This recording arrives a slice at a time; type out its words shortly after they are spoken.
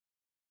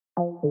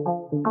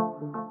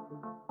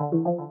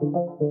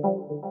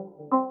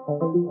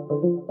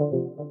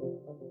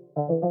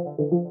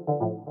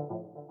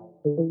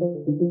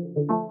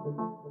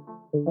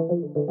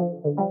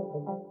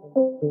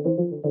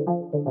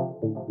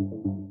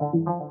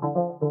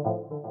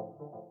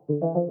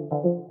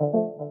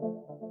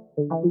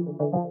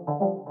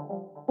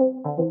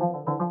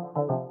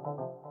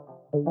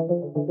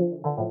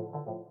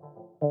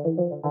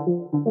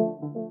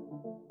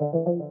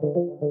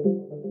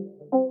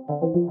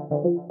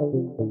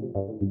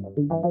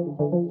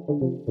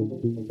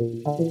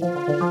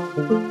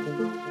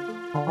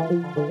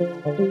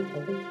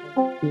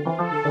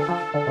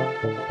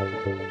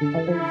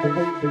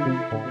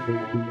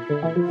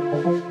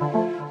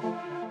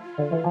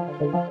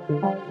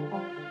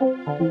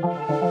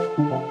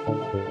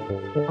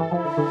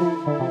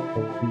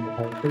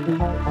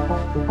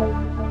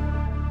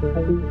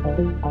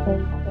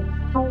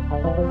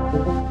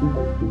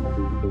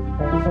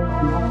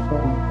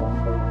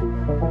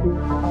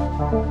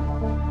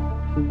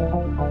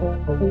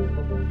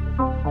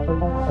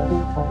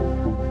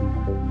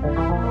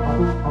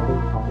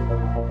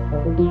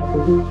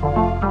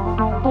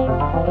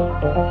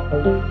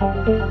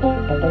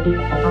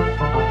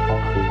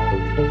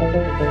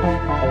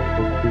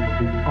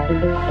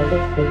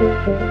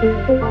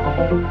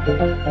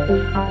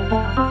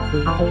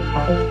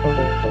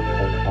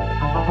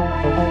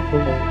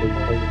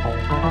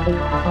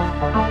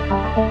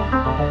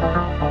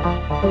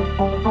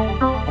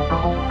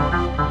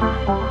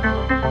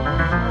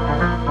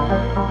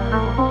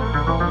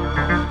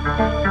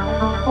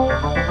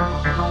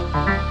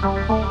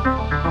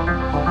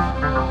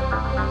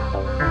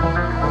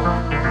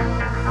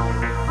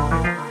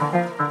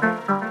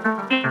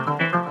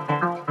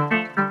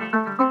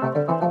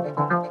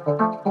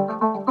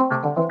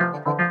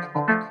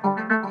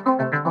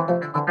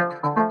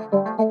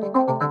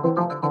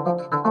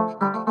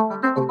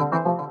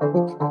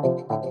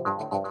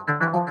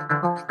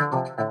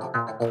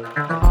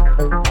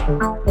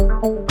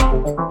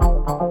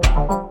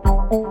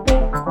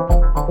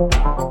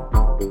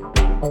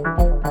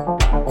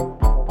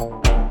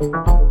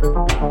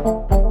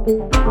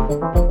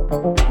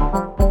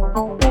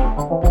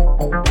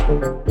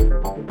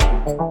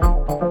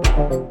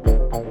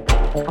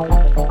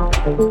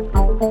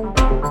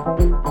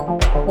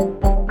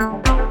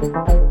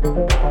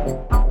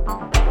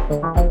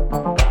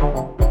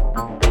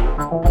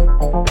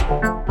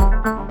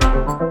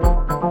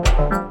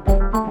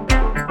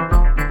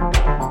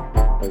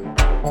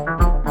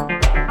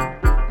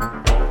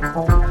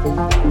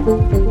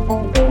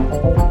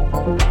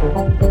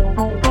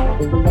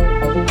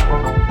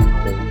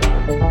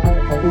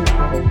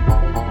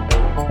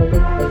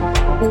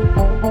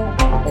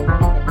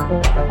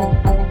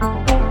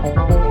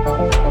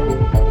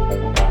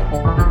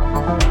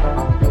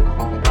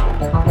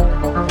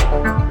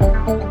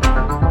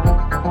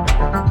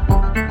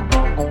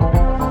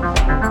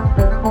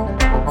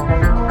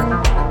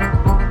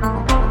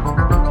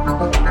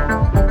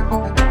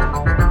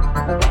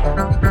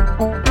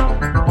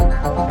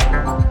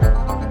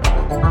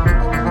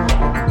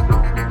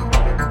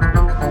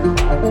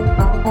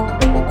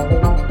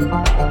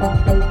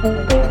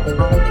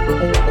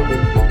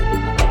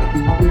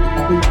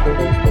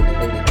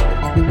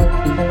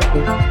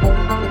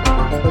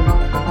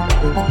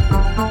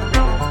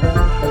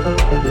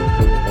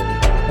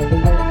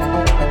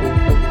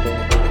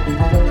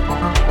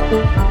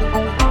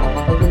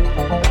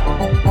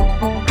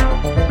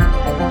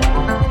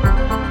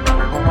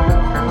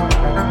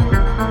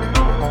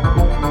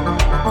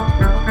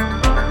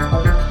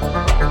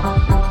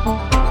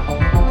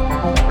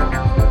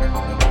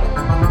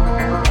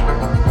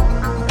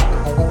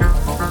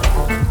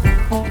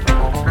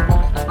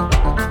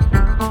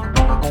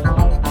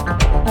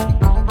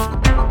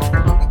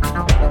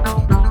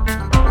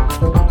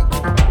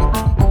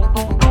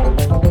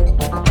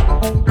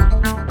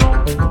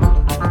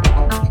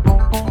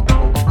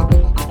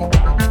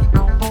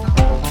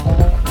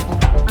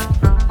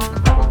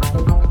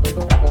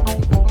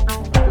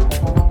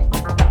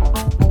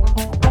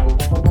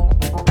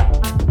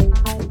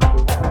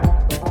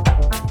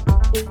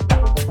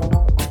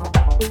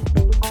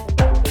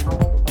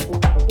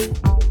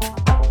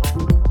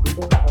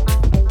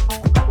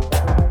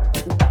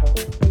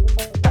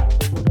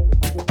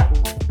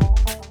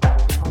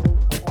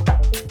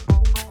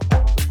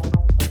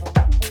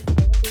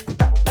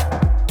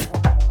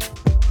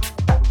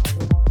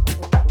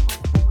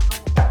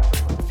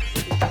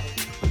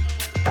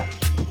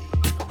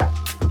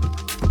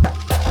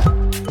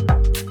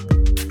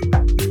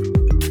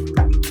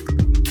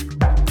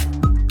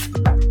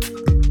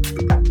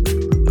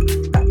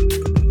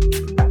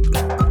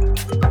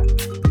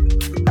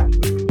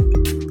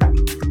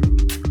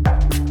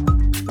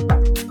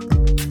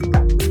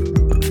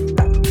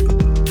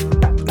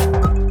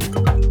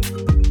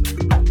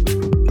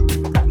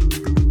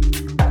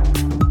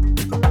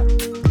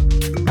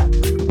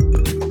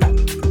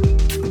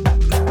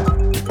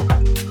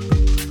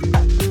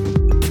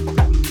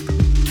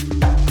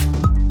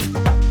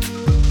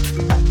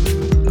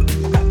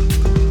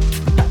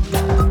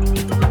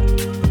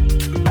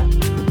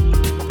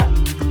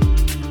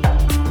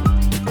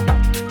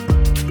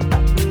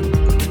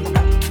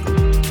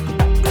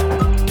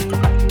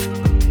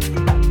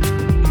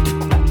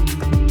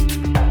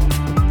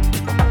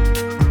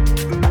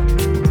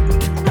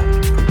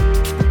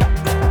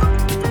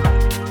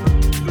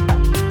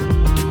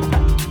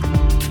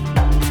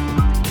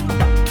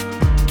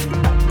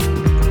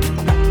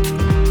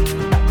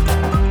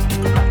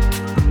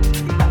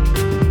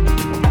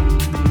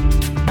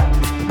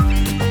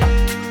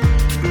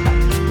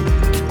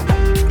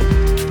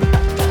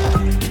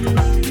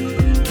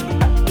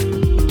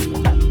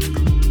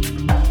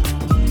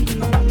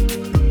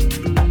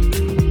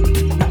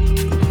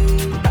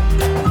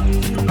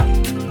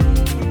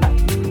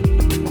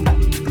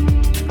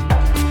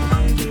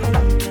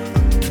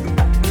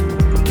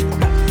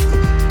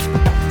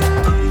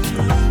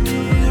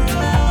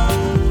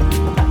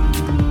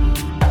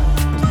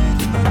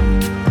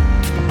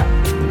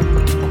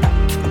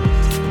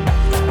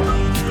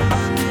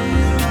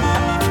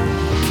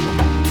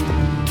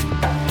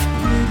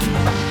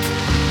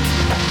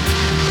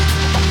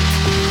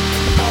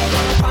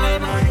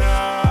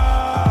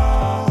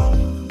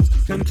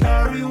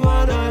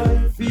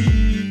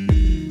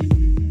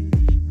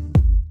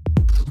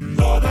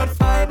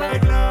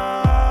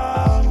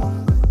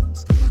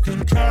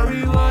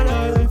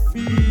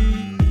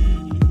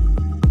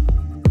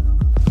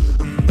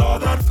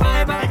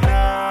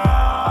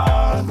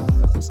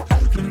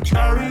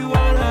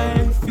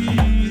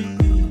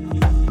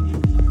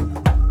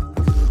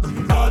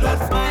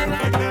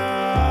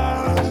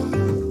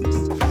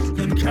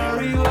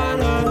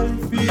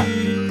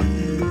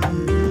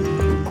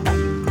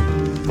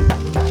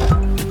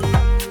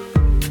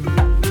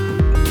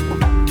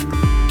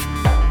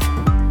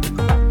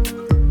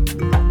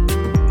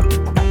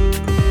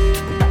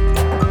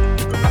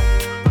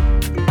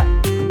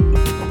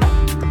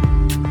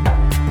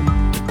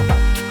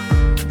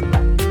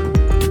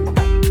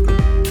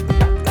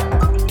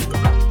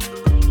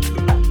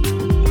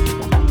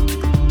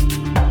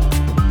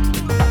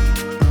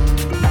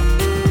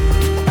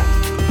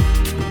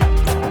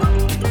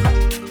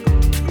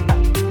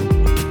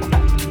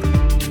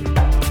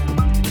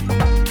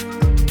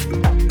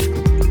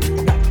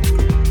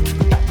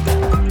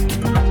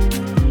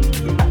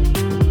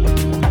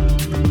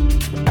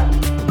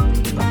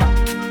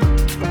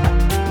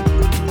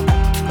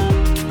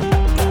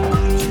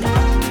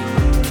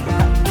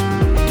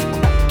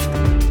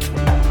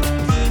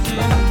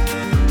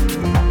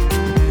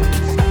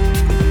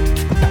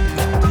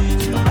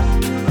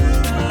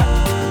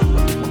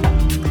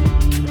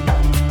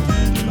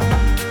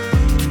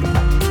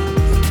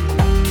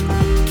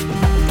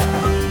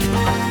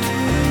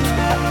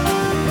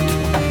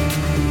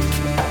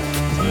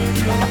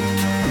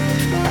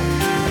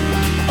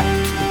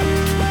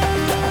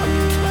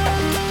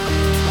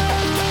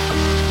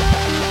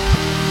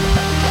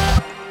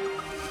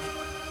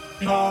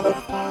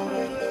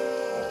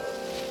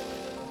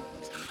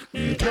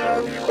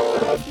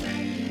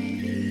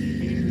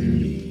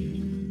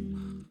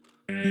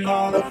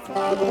Not a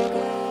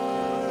favorite.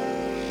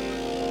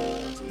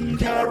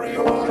 Carry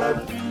what I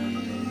feel.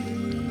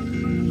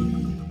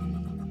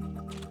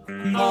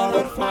 Not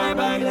a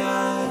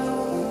fiberglass.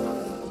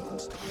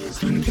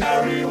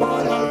 Carry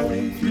what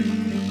I feel.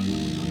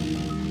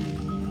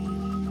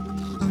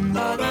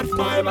 Not a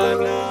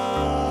fiberglass.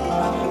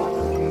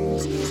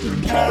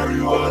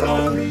 Carry what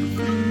I feel.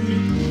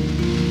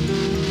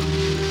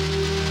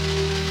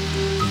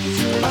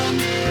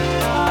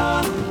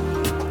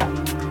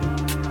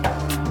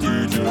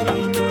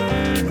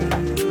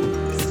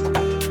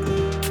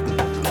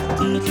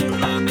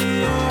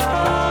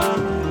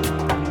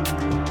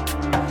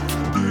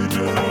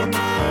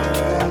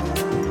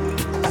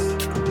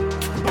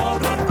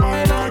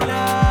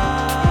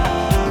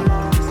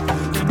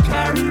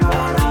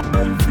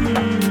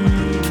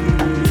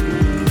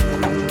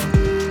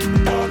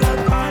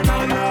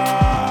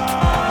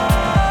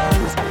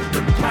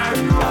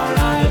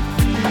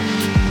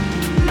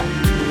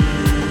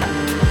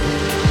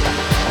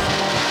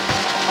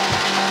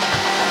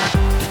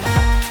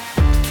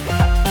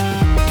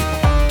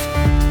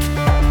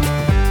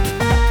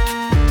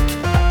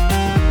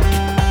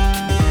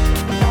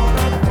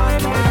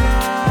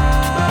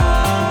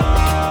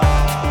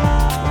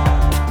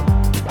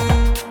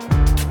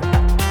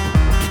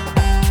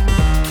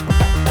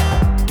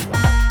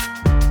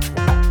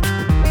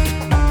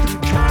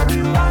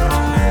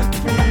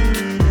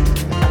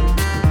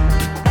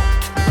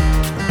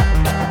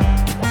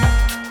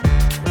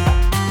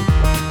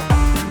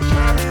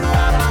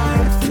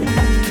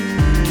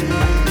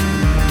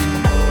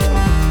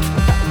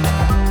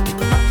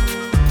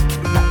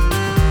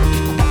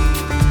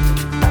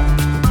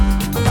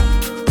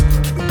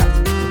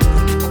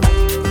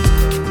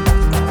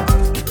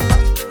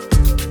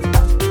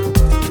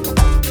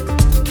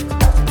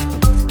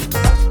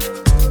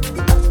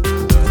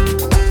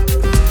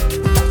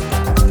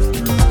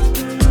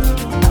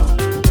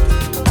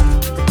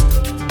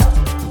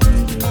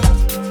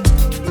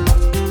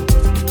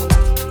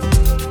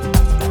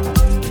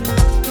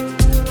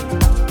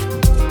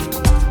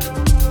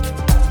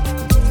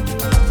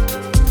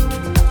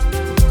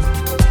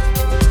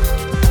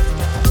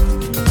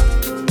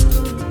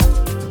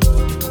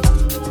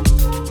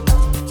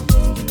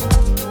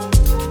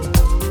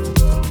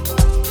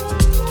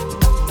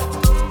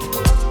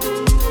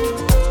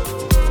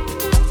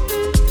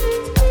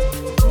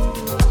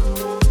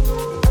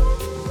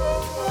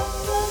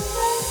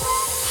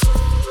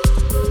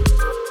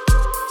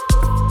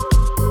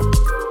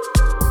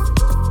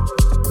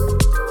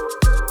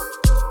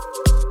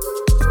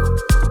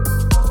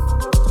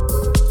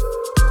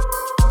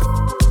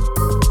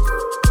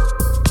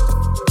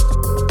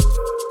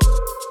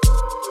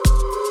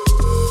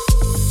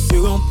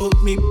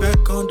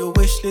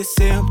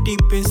 Say I'm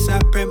deep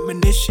inside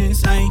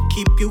premonitions. I ain't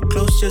keep you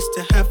close just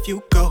to have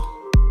you go.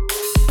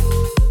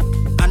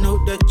 I know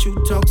that you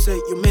talk, say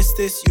you miss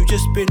this. You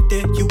just been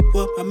there, you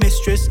were my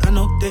mistress. I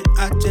know that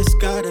I just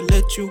gotta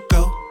let you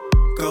go.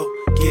 Go,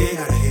 get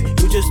out of here.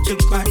 You just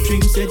took my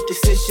dreams and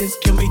decisions.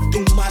 Kill me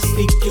through my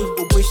sleep, you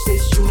the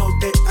wishes. You know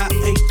that I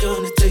ain't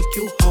gonna take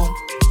you home.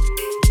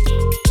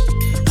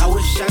 I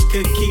wish I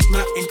could keep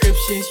my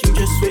encryptions. You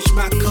just switch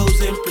my codes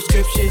and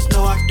prescriptions.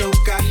 No, I don't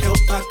got help,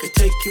 I could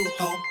take you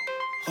home.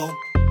 Home.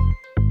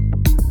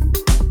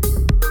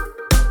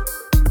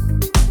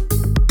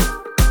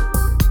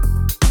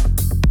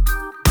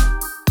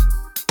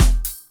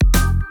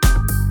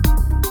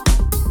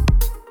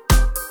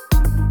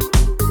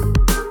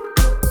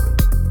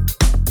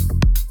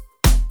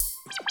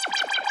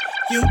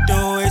 You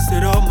don't waste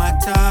it all my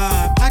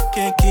time. I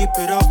can't keep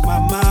it off my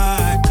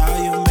mind. Now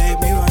you made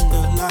me run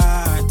the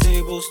line.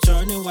 Tables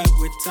turning white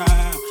with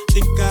time.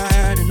 Think I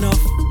had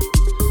enough.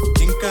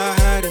 Think I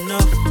had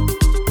enough.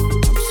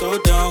 So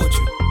done with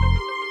you.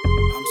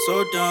 I'm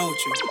so done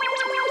with you.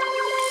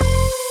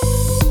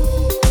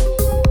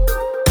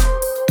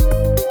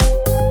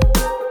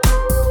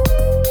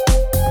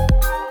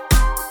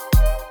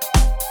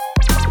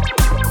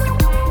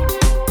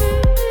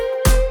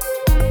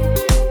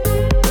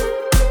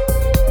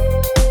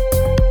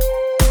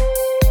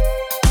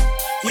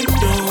 You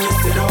don't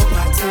waste it all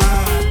my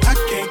time. I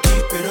can't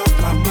keep it off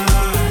my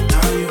mind.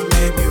 Now you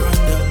made me run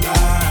the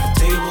line.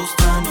 Tables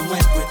turning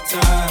white with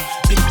time.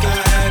 Think I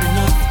had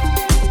enough.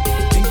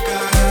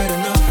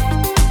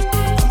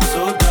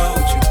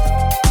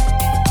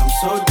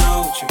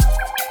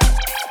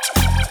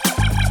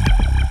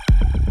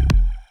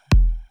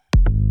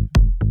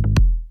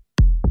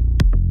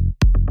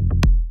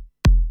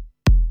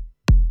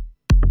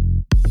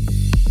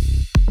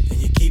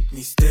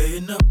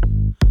 Staying up,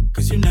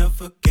 cause you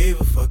never gave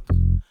a fuck.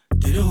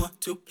 Didn't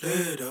want to play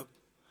it up,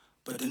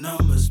 but the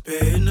numbers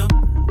paying up.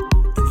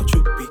 And the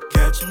truth be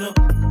catching up,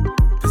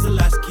 cause the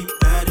lies keep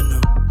adding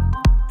up.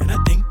 And I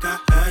think I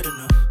had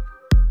enough,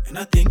 and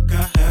I think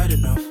I had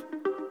enough.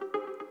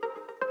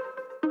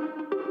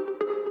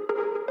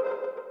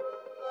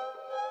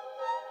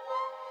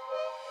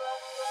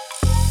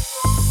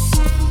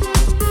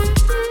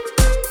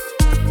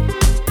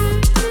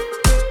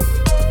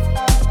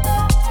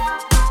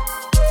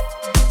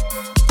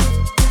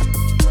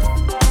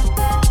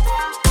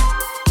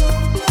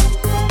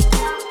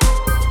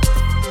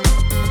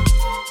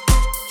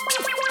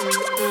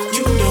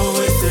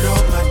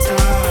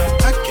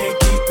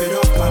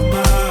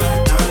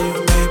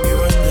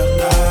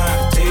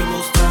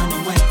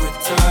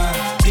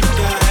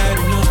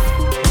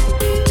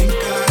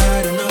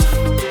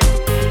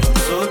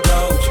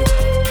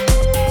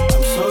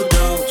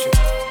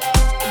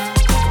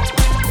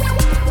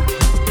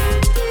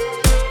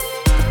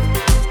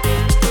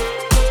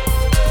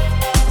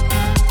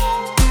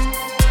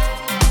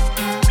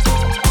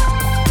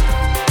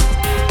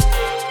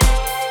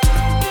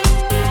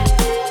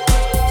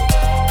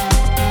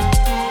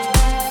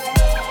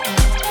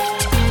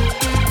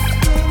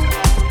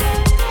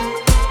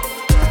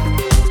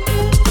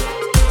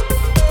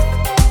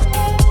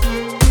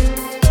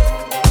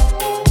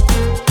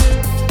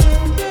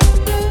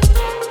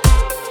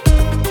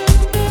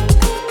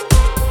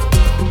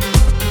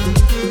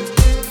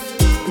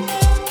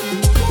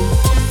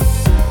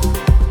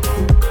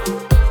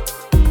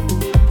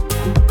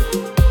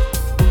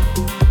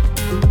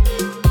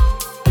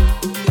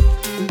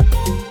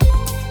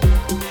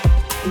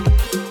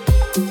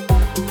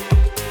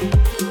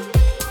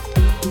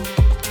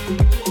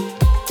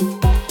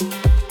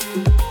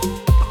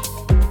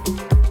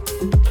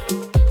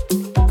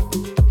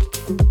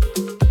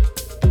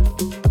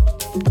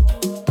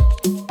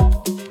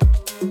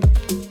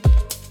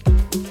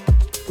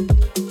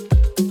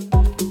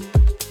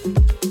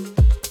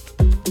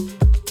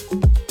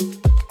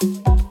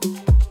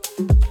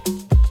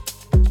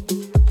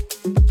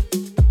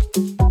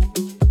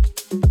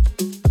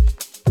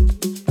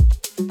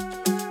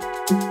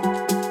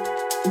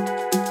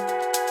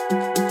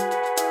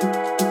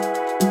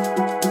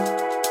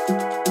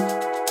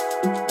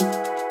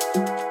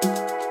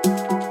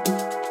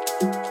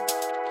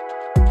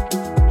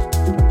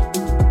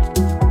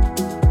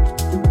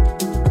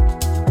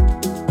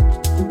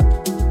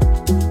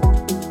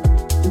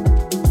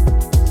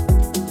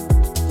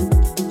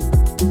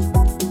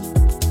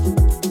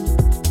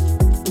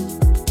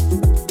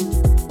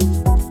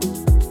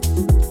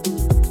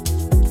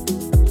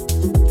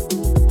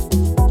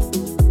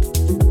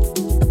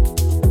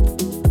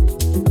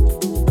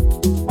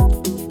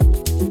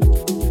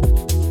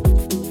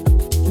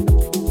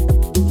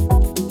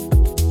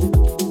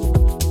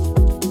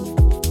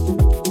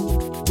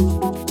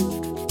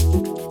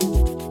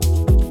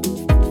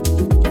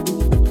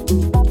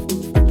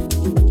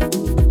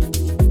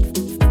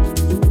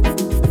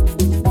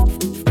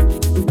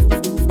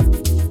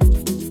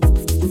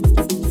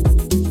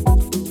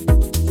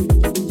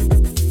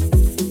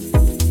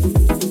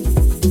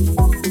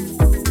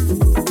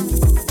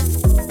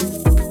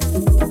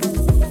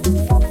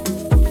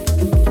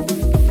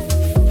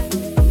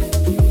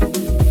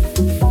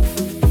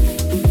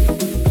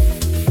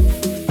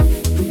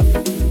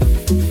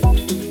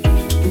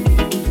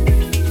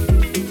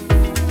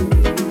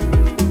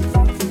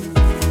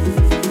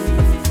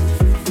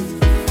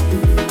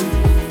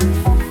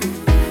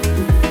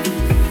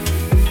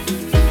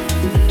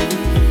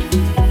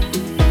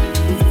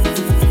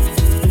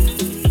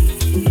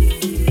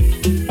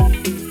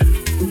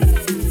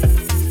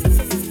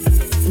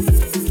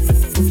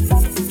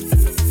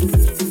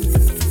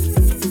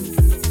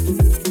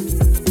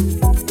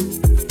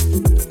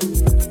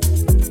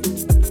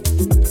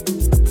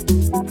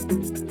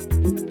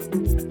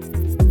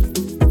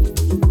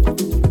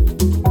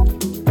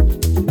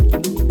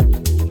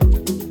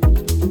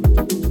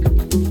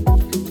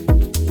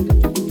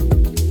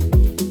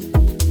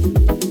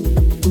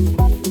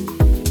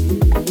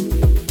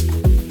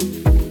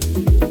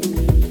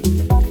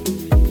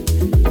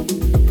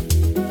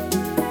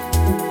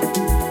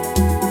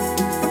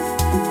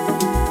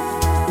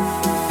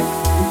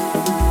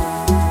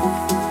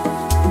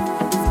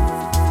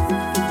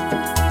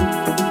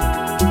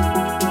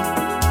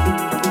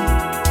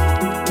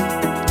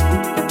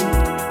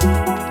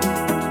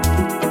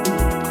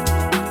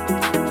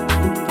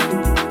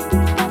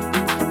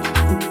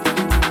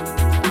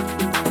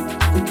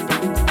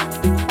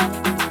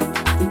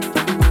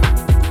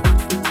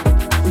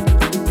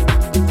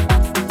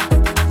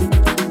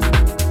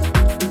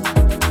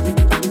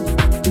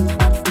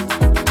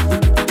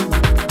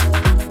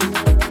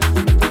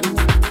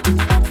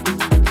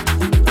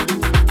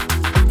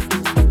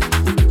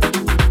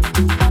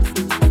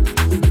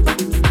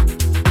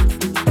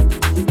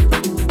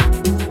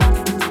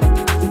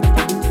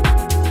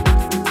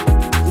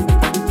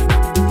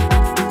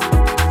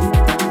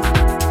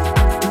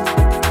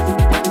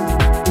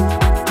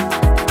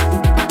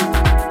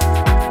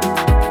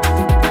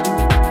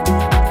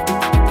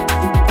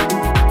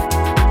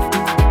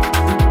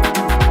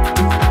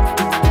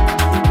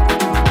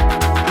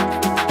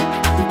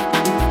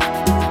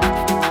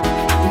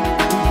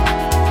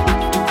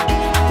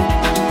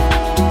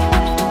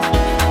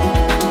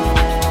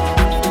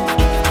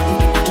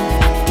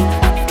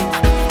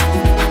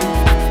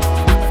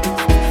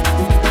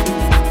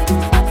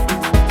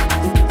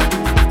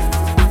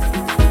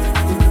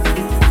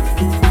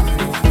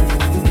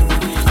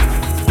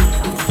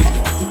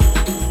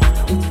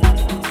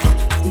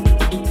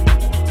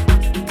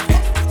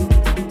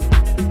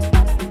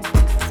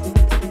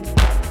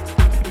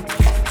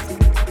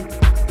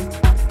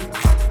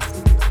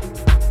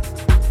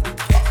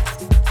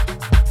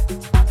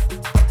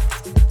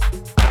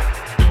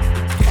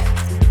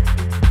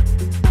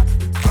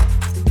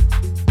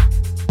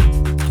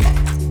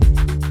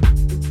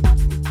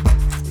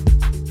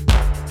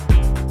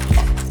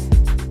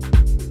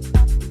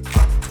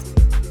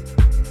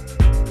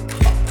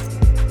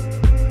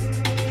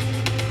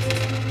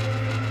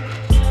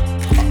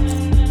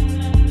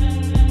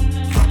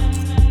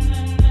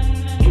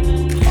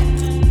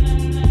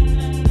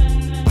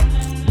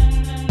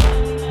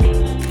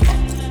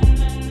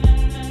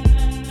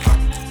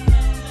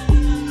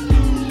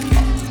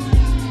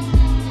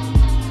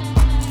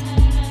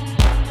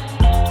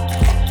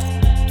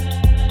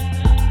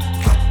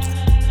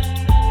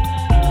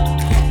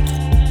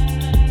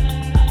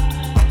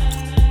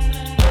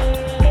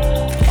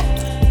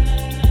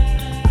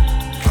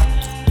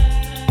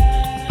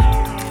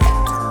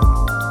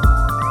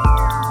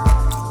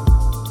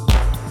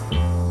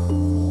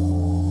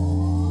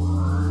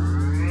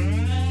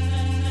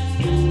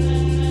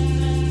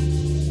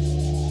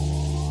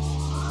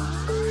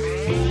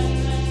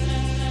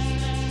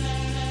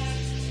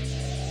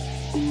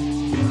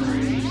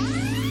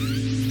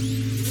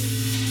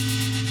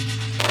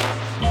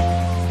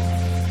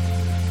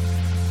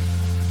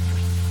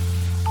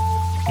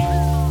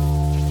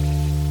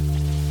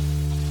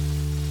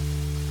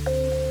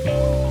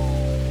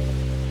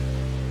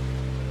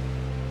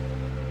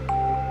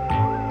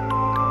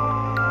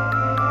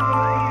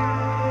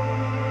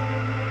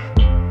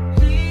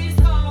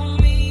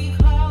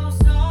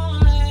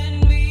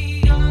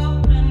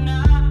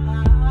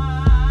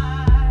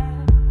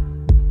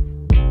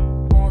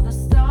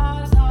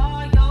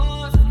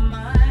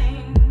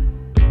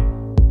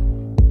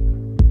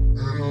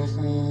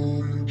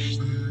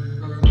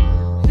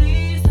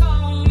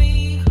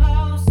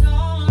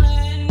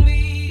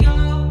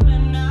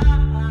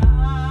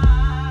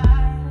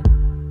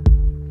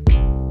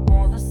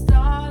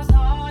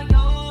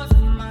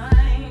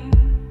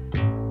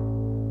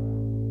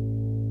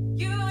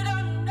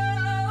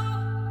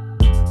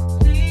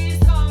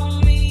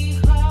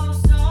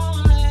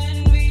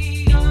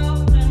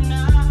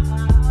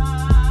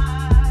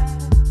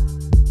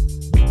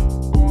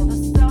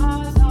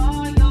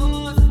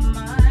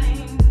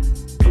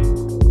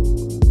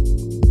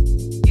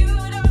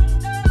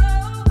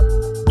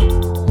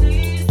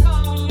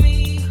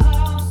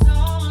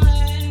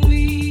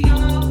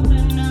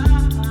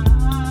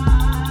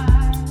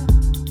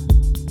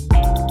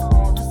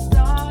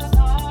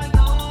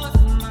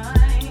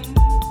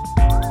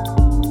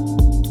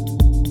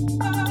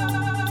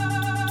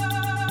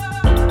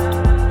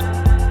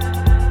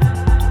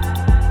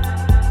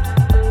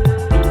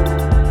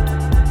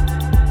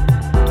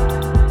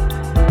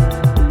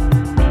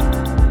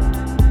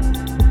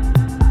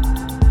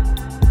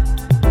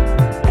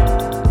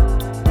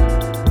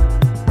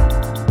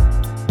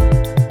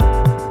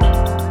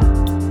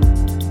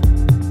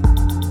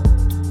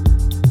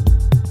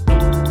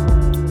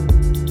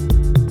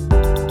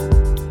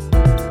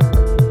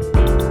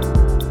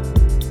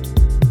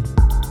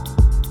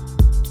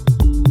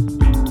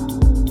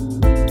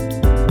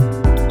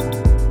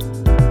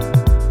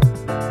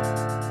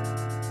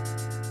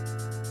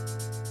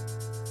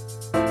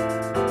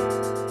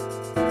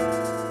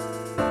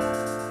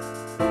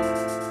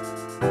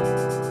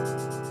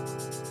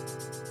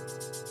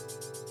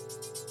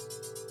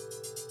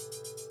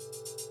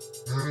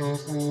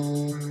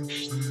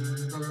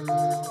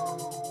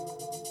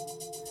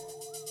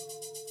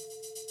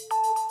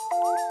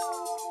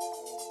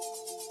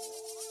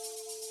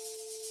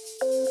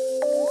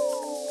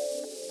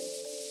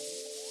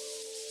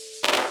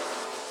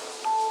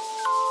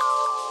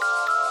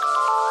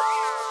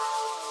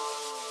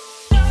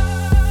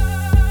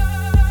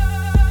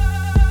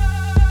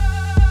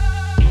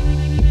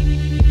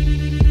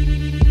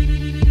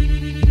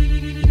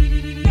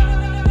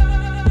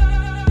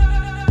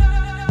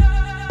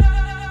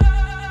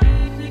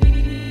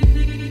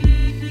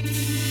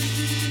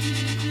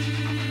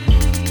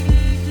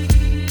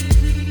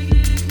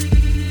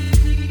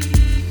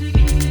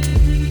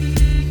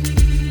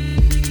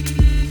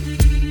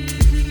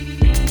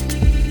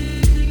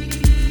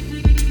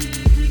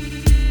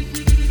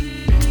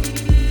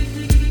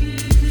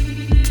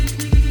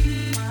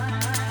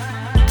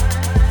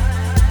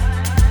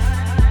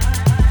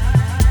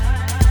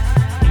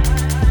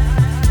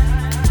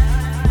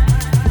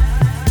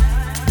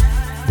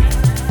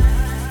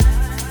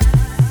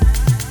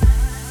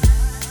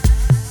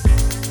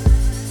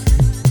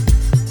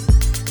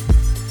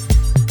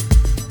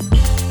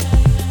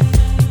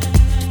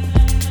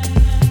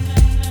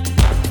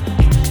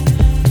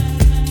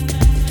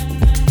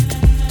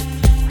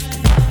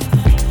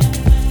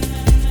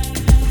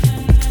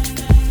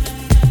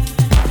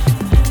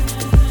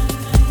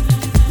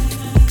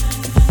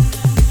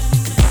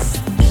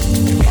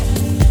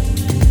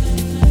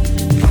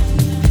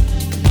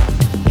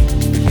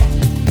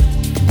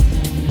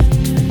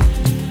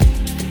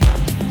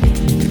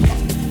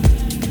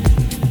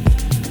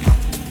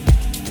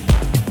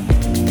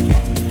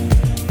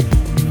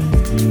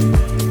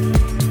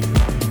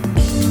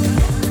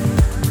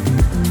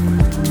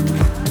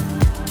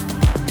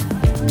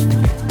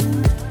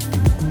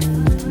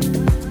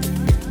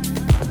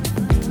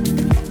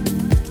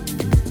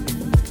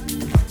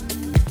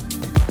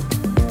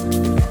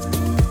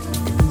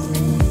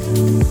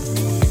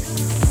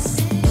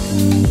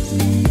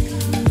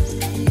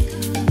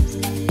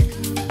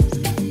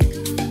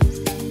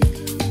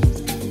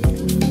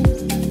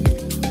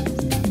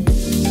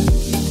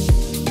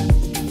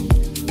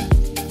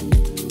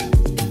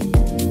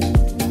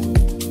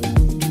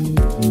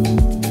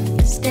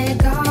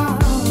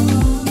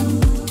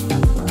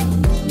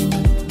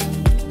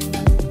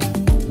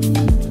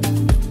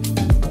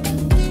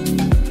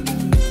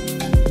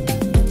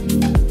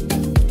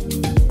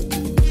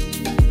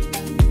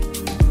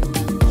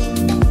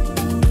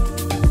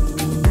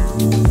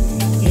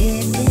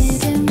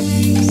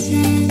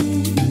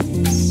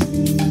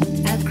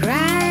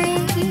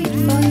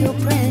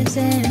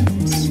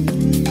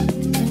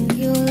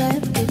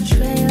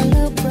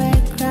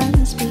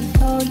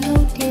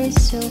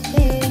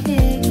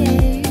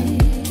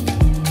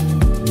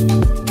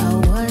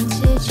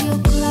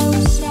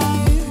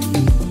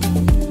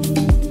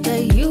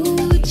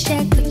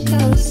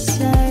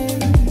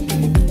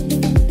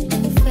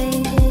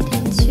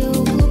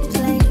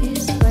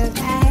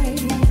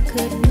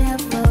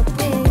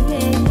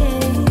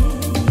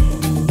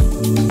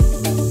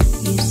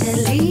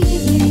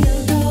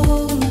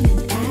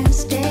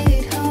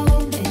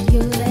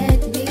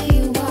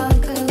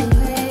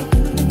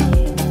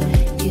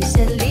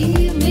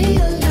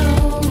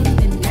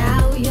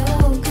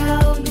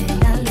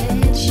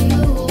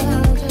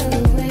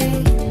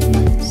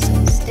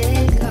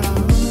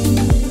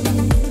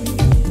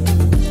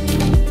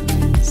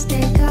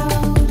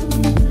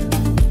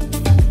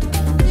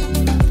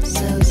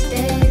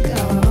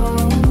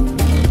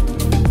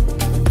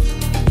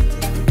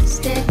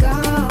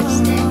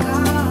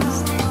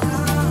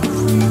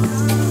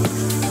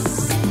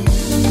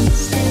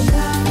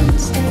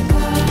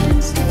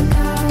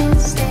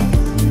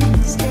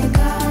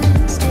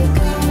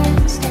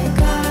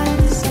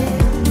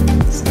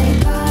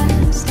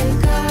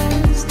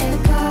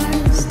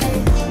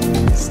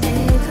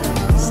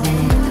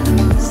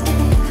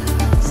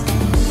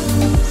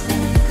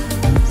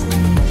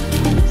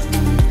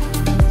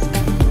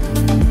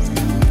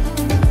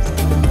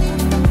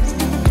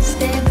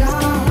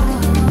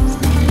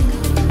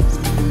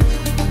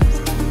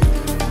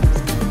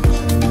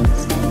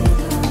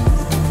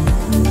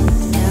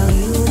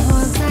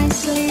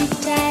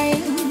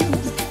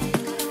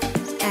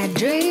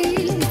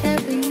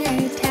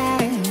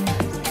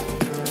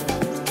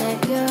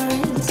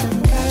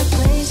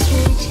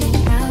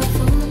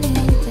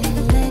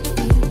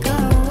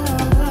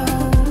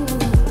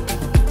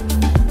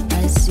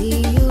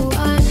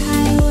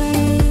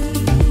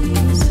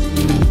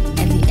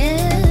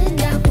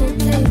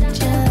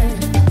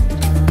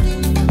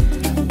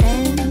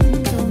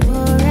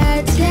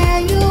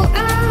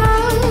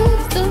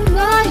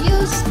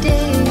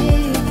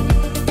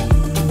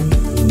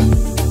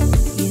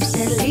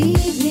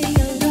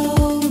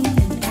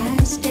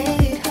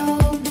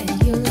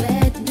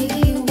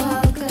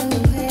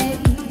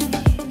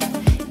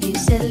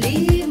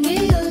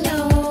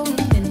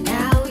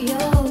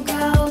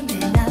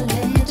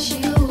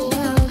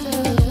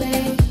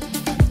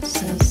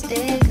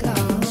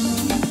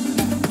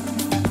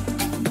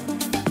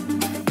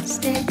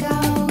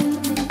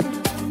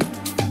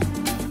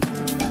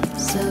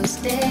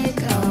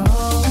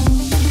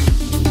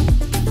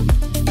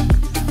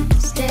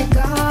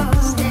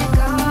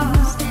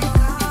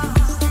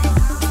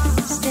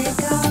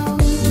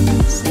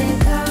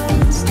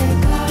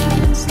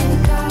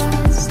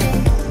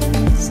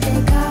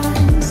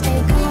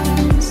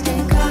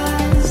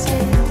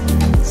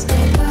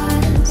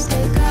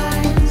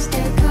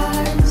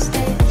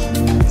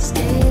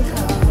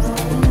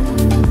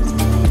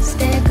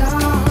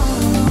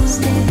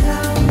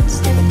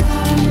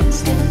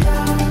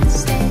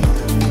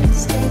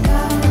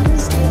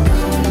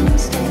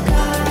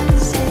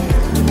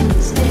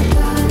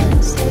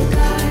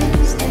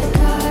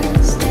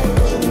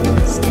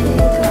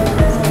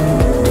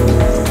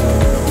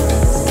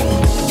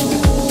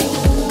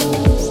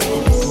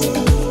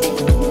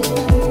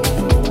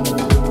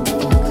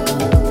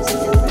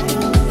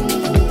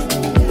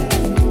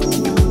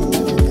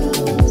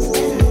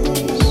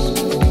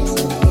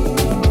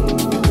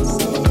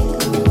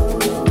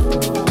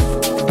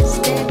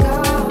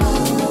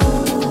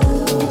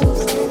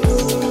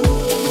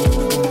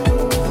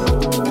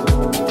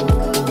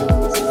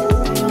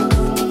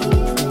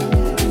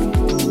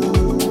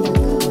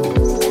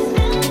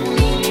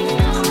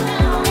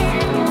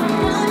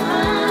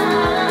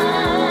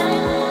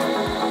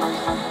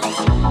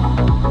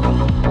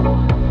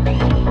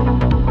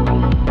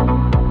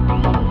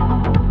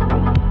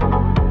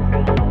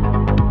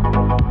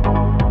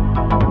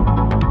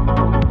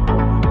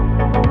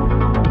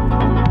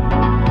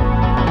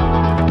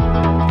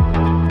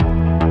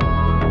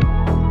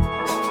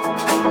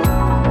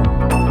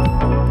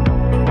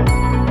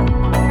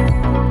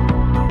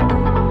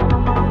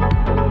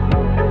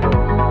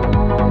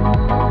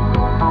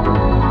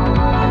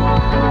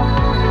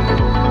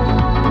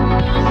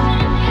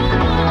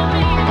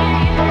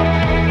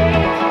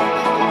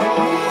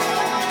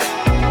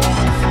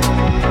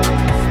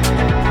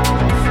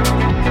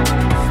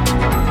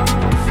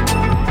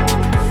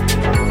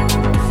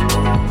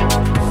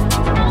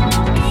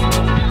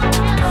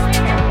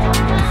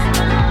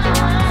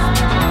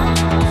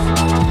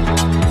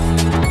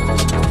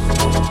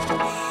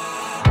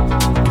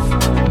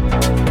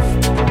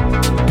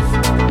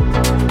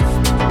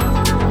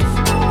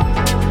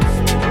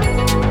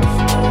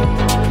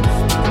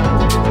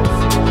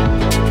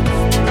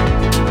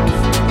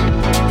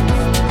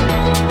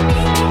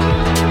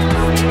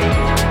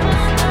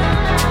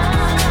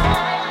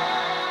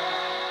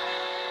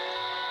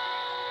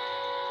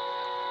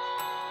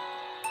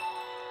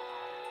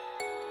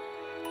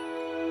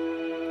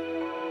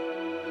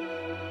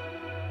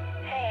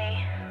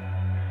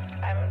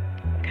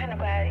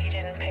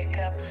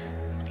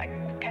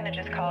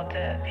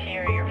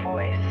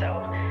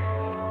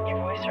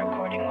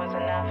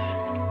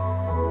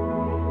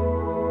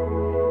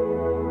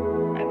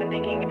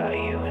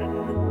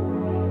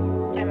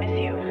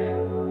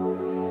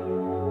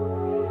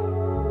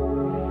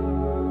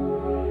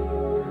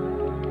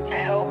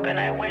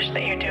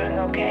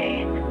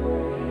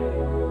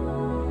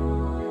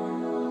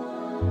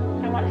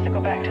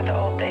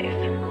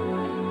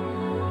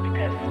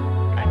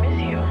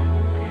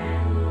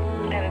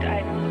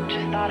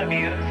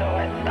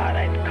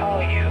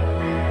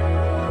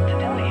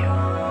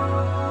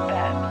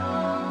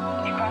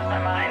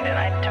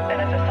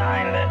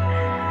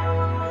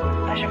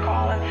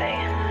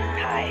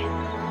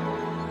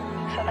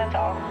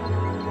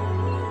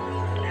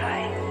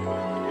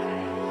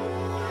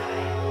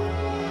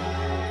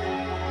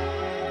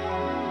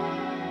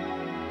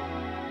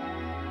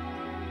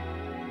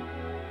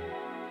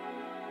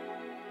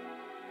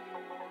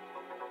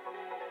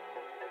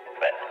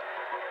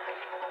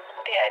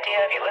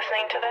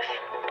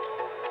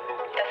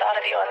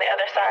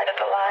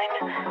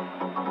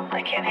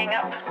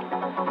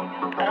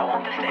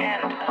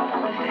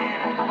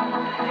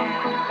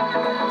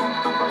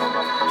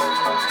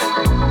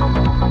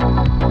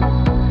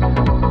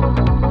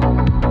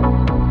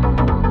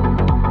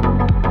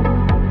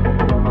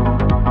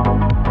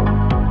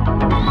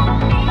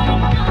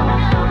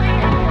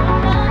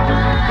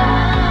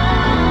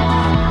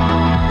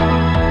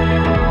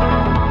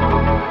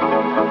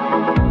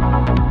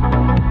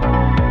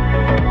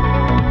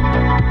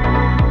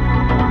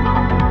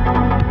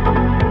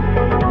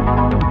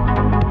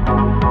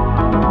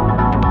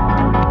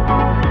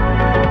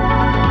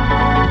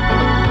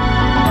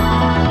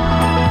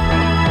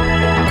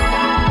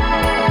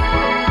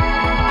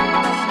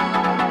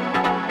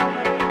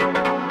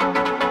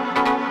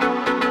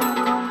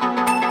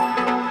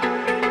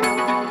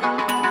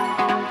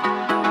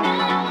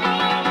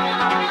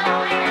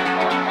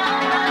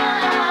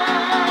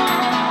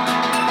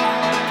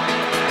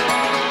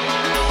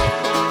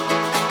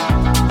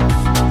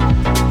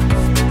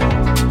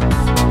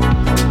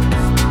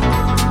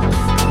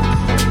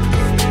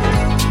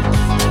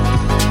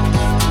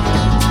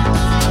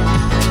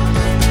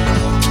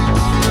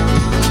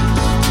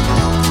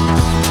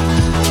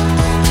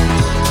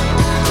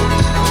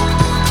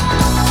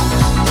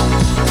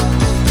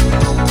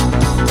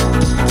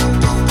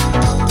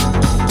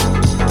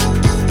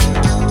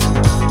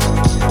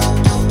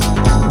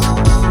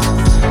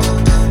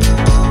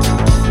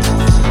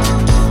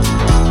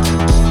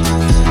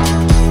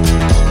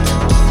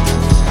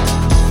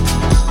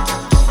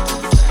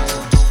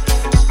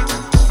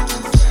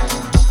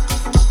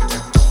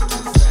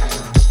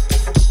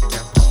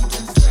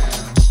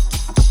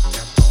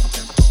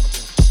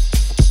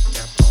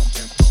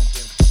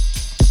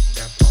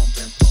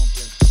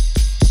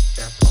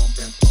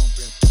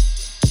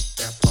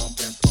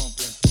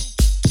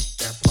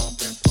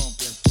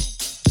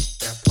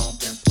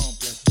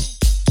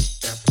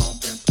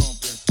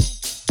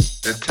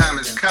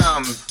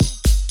 come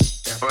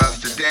for us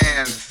to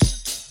dance.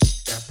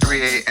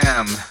 3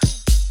 a.m.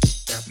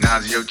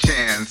 Now's your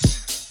chance.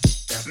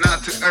 It's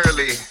not too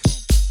early.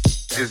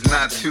 It's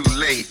not too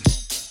late.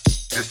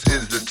 This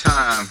is the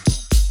time.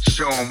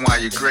 Show 'em why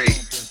you're great.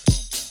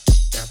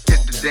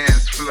 Hit the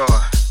dance floor.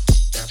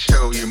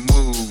 Show your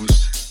moves.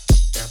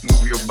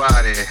 Move your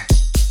body.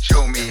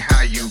 Show me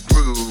how you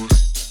groove.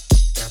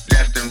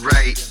 Left and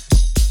right.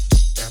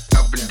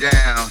 Up and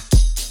down.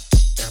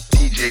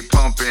 DJ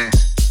pumping.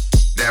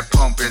 That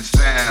pumping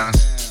sound.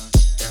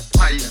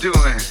 How you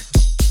doing?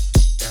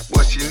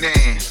 What's your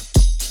name?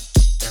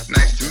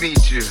 Nice to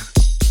meet you.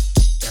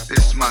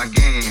 This is my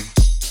game.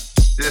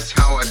 This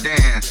how I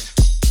dance.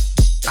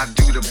 I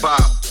do the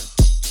bop.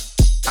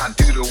 I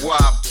do the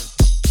wop.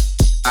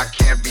 I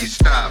can't be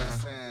stopped.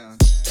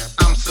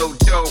 I'm so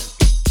dope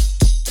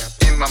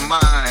in my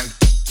mind.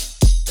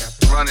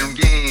 Running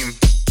game.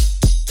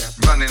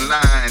 Running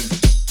lines.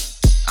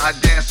 I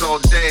dance all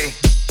day.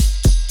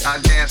 I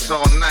dance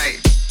all night.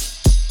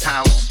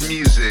 House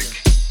music.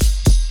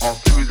 All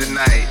through the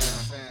night.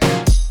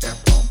 That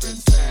pumping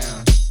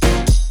sound.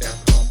 That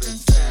pumping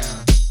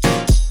sound.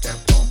 That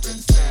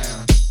pumping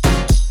sound.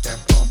 That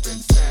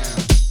pumping sound.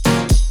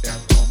 That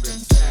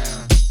pumping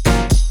sound.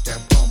 That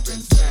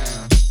pumping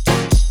sound.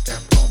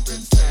 That pumping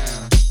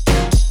sound.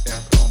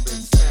 That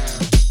pumping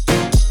sound.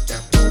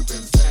 That pumping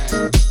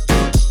sound.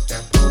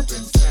 That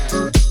pumping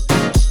sound.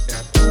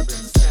 That pumping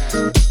sound. That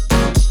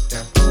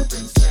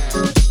pumping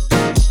sound.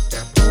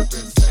 That pumping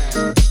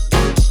sound.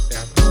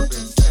 That pumping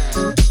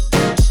sound.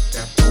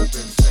 That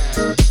pumping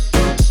sound.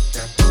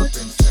 That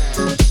pumping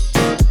sound.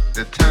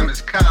 The time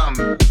has come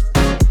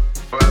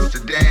for us to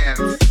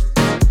dance.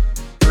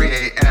 3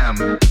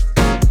 a.m.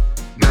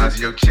 Now's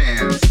your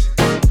chance.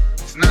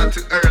 It's not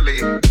too early.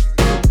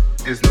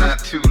 It's not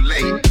too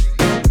late.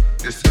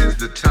 This is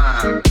the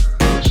time.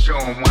 Show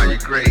 'em why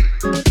you're great.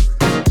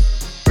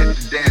 Hit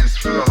the dance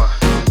floor.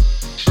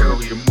 Show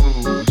your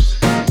moves.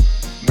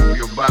 Move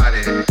your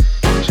body.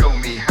 Show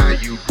me how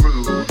you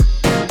groove.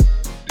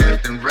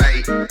 Left and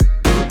right.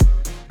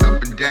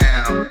 Up and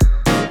down.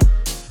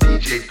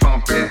 DJ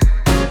pumping.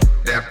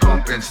 That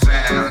pumping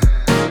sound.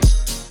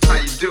 How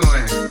you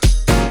doing?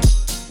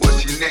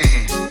 What's your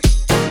name?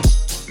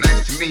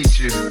 Nice to meet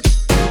you.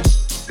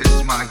 This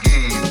is my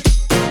game.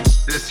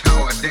 This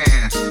how I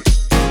dance.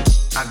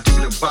 I do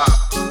the bop.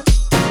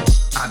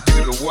 I do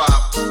the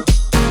wop.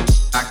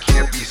 I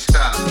can't be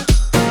stopped.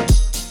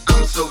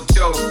 I'm so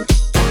dope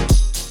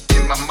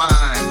in my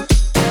mind.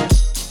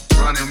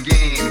 Running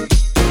game.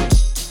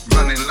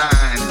 Running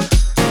lines.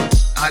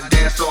 I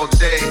dance all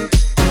day.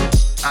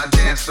 I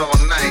dance all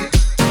night.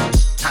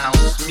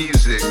 House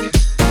music.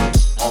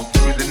 All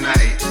through the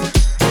night.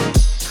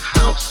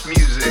 House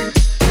music.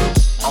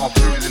 All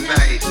through the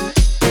night.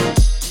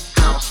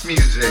 House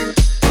music.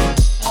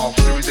 All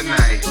through the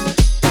night.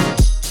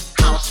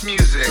 House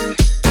music.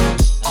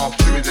 All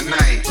through the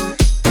night.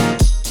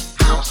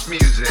 House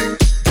music.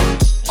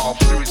 All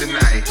through the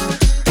night.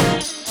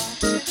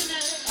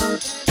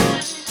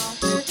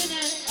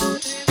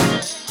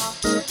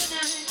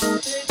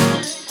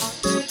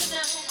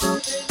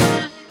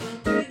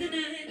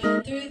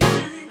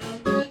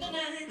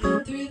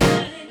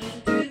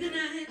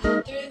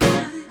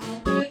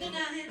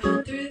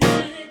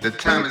 The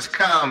time has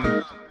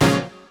come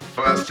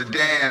for us to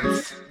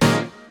dance.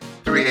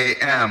 3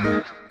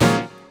 a.m.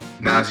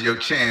 Now's your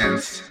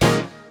chance.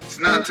 It's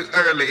not too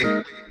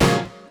early.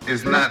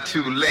 It's not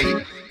too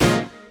late.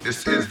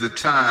 This is the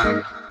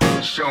time.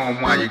 Show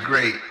 'em why you're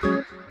great.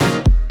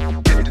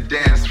 Hit the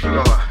dance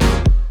floor.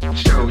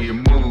 Show your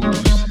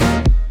moves.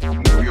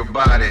 Move your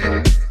body.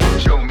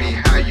 Show me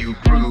how you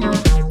groove.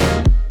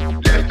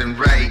 Left and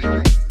right.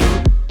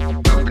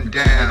 Up and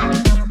down.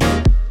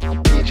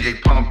 DJ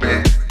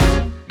pumping.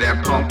 That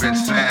pumping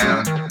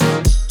sound.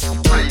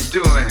 How you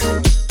doing?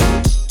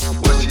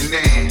 What's your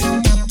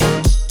name?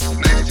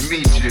 Nice to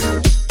meet you.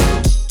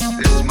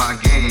 This is my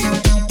game.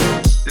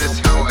 This is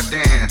how I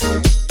dance.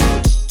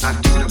 I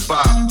do the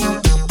bop.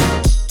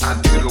 I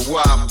do the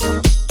wop.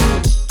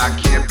 I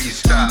can't be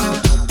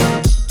stopped.